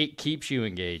 It keeps you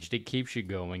engaged. It keeps you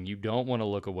going. You don't want to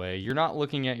look away. You're not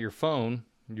looking at your phone.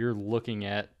 You're looking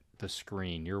at the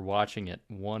screen. You're watching it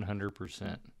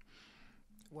 100%.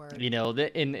 Word. You know,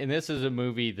 and this is a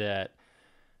movie that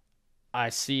I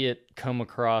see it come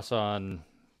across on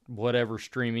whatever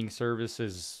streaming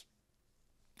services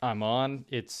I'm on.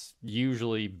 It's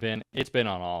usually been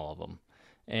on all of them,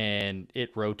 and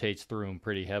it rotates through them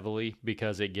pretty heavily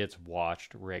because it gets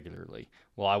watched regularly.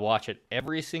 Will I watch it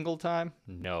every single time?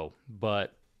 No,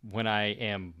 but when I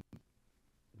am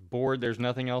bored, there's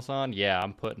nothing else on. Yeah,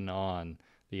 I'm putting on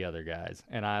The Other Guys,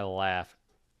 and I laugh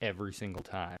every single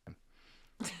time.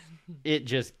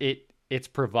 It's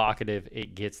provocative.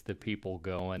 It gets the people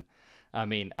going. I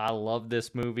mean, I love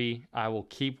this movie. I will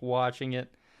keep watching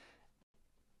it.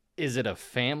 Is it a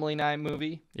family night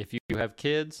movie? If you have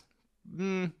kids,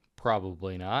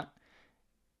 probably not.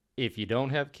 If you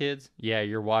don't have kids, yeah,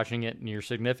 you're watching it, and your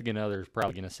significant other is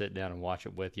probably going to sit down and watch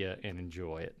it with you and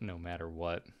enjoy it no matter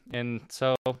what. And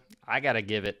so I got to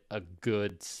give it a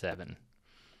good 7.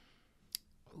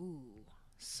 Ooh,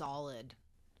 solid.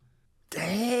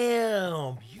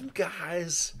 Damn, you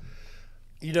guys.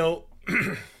 You know,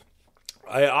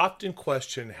 I often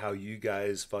question how you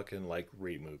guys fucking like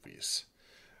rate movies.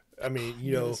 I mean,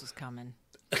 you know, this was coming.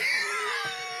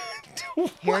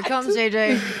 Here it comes,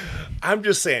 JJ. I'm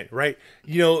just saying, right?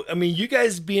 You know, I mean, you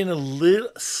guys being a little,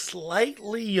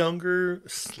 slightly younger.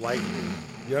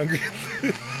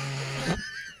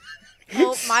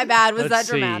 Oh, my bad. Was Let's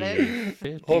that dramatic?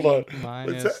 50 Hold on.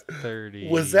 minus 30.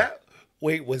 Was that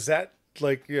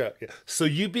like, yeah. So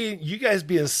you guys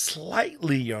being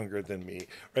slightly younger than me,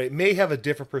 right, may have a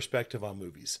different perspective on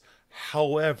movies.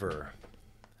 However,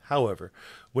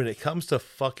 when it comes to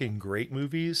fucking great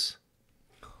movies,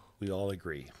 we all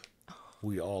agree.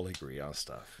 We all agree on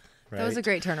stuff. Right? That was a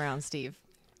great turnaround, Steve.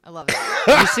 I love it.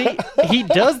 You see, he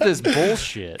does this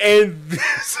bullshit. And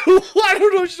I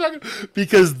don't know what you're talking about.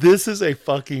 Because this is a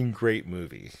fucking great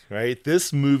movie, right?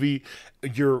 This movie,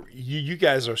 you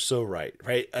guys are so right?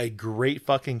 A great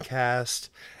fucking cast,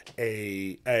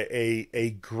 a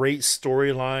great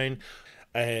storyline,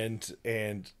 and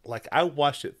like I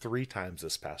watched it 3 times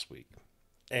this past week.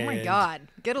 Oh my God.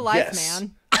 Get a life, yes.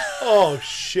 man. Oh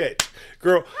shit,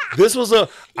 girl! This was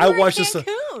I watched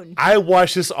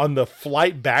this on the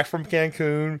flight back from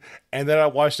Cancun, and then I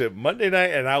watched it Monday night,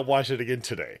 and I watched it again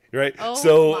today. Right? Oh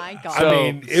so my God. I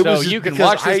mean, it was you can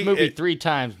watch this movie 3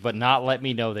 times, but not let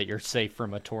me know that you're safe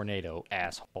from a tornado,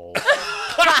 asshole.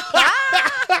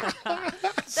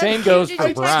 Same goes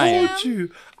for Brian.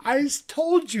 I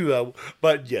told you.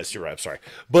 But yes, you're right. I'm sorry.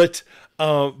 But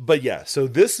yeah. So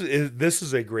this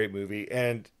is a great movie,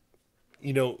 and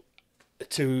you know,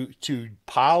 to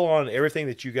pile on everything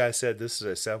that you guys said, this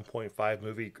is a 7.5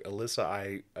 movie. Alyssa,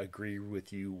 I agree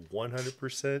with you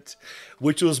 100%.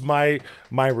 Which was my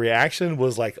reaction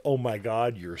was like, oh my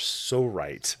God, you're so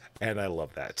right, and I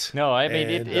love that. No, I mean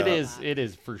it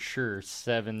is for sure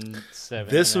 7.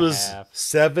 This was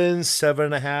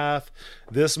 7.5.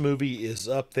 This movie is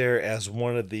up there as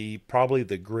one of the best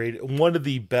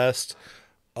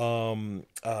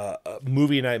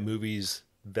movie night movies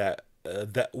that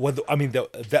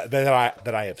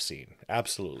I have seen.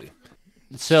 Absolutely.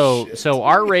 So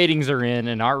our ratings are in,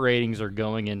 and our ratings are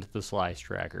going into the Slice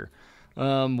Tracker.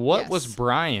 What was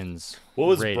Brian's? What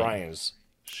was rating? Brian's?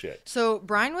 Shit. So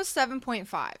Brian was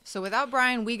 7.5. So without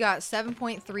Brian, we got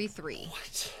 7.33.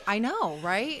 What? I know,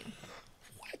 right?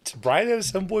 What? Brian had a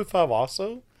 7.5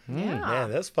 also? Yeah.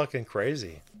 Man, that's fucking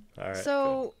crazy. All right.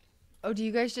 So, do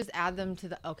you guys just add them to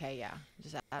the? Okay, yeah,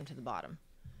 just add them to the bottom.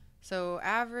 So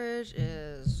average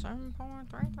is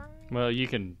 7.33. Well, you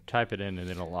can type it in and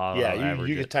it'll average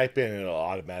you can type in and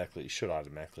it should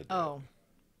automatically do it.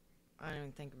 I didn't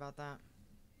even think about that.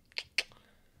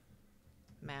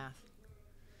 Math.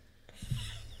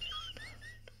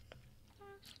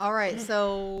 All right,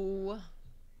 so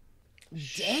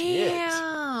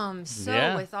damn.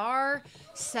 So with our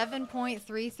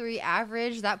 7.33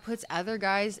 average, that puts Other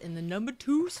Guys in the number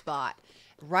 2 spot,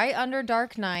 right under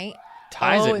Dark Knight.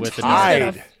 Ties it with the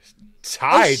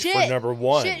tied for number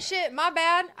 1. Shit, my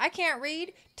bad. I can't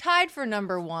read. Tied for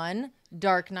number 1,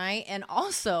 Dark Knight, and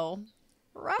also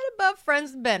right above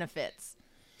Friends with Benefits.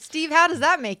 Steve, how does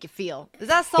that make you feel? Is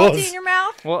that salty in your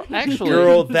mouth? Well, actually,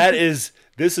 girl, this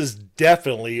is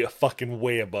definitely a fucking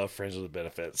way above Friends with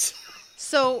Benefits.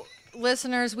 So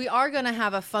listeners, we are going to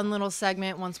have a fun little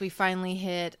segment once we finally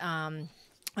hit a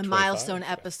milestone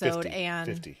episode.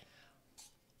 50.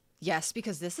 Yes,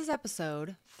 because this is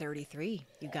episode 33,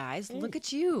 you guys. Look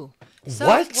at you. So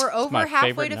What? we're over my halfway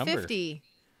favorite to number. 50.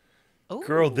 Oh,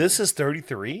 Girl, this is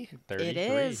 33? 33. it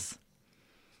is.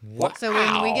 Wow. So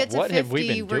when we get to What have we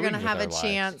 50, been we're doing going to with have our a lives?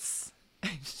 chance.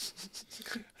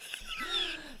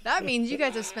 That means you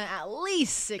guys have spent at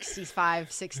least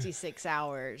 65, 66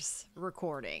 hours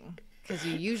recording, because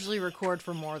you usually record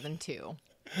for more than 2.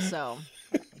 So,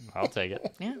 I'll take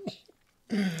it. yeah.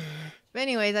 But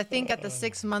anyways, I think at the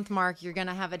 6-month mark, you're going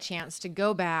to have a chance to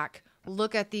go back,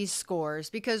 look at these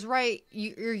scores, because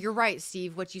you're right,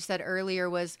 Steve. What you said earlier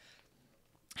was,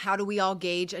 how do we all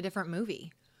gauge a different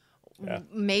movie? Yeah.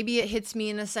 Maybe it hits me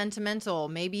in a sentimental,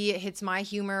 maybe it hits my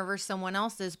humor versus someone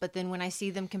else's, but then when I see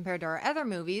them compared to our other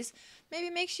movies, maybe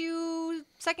it makes you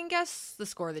second guess the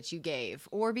score that you gave.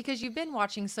 Or because you've been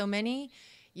watching so many,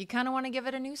 you kind of want to give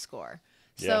it a new score.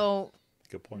 Yeah. So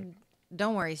Good point.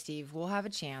 don't worry, Steve. We'll have a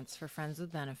chance for Friends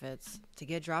with Benefits to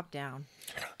get dropped down.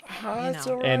 That's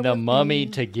know. all right And the with mummy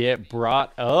me. to get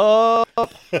brought up.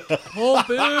 Pump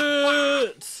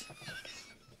it!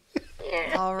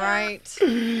 All right.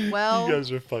 Well, You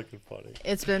guys are fucking funny.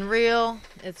 it's been real.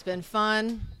 It's been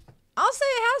fun. I'll say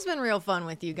it has been real fun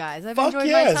with you guys. I've Fuck enjoyed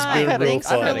yeah, my it's time. been real Thanks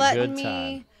fun. for Had a letting good me.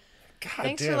 time. God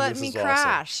Thanks damn, for letting this me is awesome.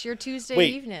 crash your Tuesday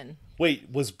Wait. evening. Wait,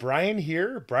 was Brian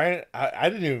here? Brian, I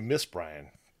didn't even miss Brian.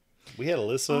 We had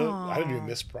Alyssa. I didn't even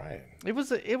miss Brian. It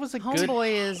was a good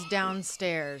Homeboy is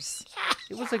downstairs,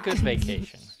 it was a good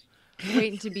vacation.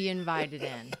 waiting to be invited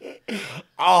in.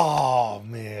 Oh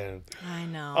man, I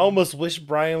know. I almost wish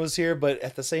Brian was here, but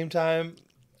at the same time,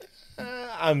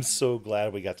 I'm so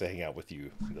glad we got to hang out with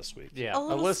you this week. Yeah, a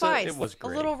little Alyssa, spice, it was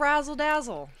great. a little razzle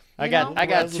dazzle. I got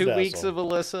Razzle 2 dazzle. weeks of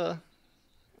Alyssa,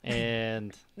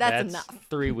 and That's enough.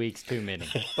 3 weeks too many.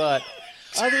 But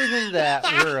other than that,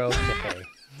 we're okay.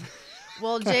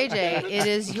 Well, JJ, it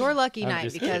is your lucky I'm night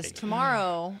just because kidding.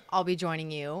 tomorrow I'll be joining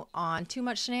you on Too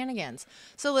Much Shenanigans.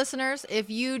 So, listeners,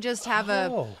 if you just have a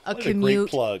what a great commute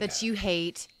plug. that you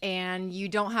hate and you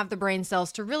don't have the brain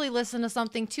cells to really listen to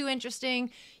something too interesting,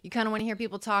 you kind of want to hear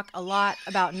people talk a lot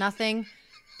about nothing,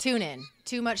 tune in.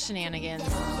 Too Much Shenanigans.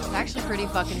 It's actually pretty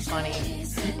fucking funny.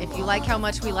 If you like how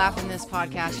much we laugh in this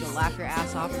podcast, you'll laugh your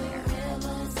ass off there.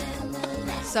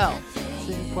 So,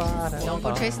 don't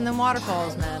go chasing them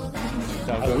waterfalls, man.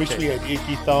 I wish we had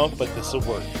Icky Thump, but this will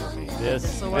work for me. This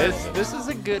is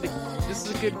a good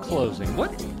closing.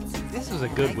 This was a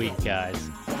good week, guys.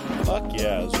 Fuck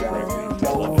yeah, it was a great week.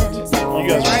 I love it. You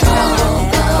guys are All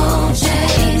right, fellas.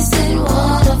 Chasing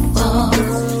waterfalls.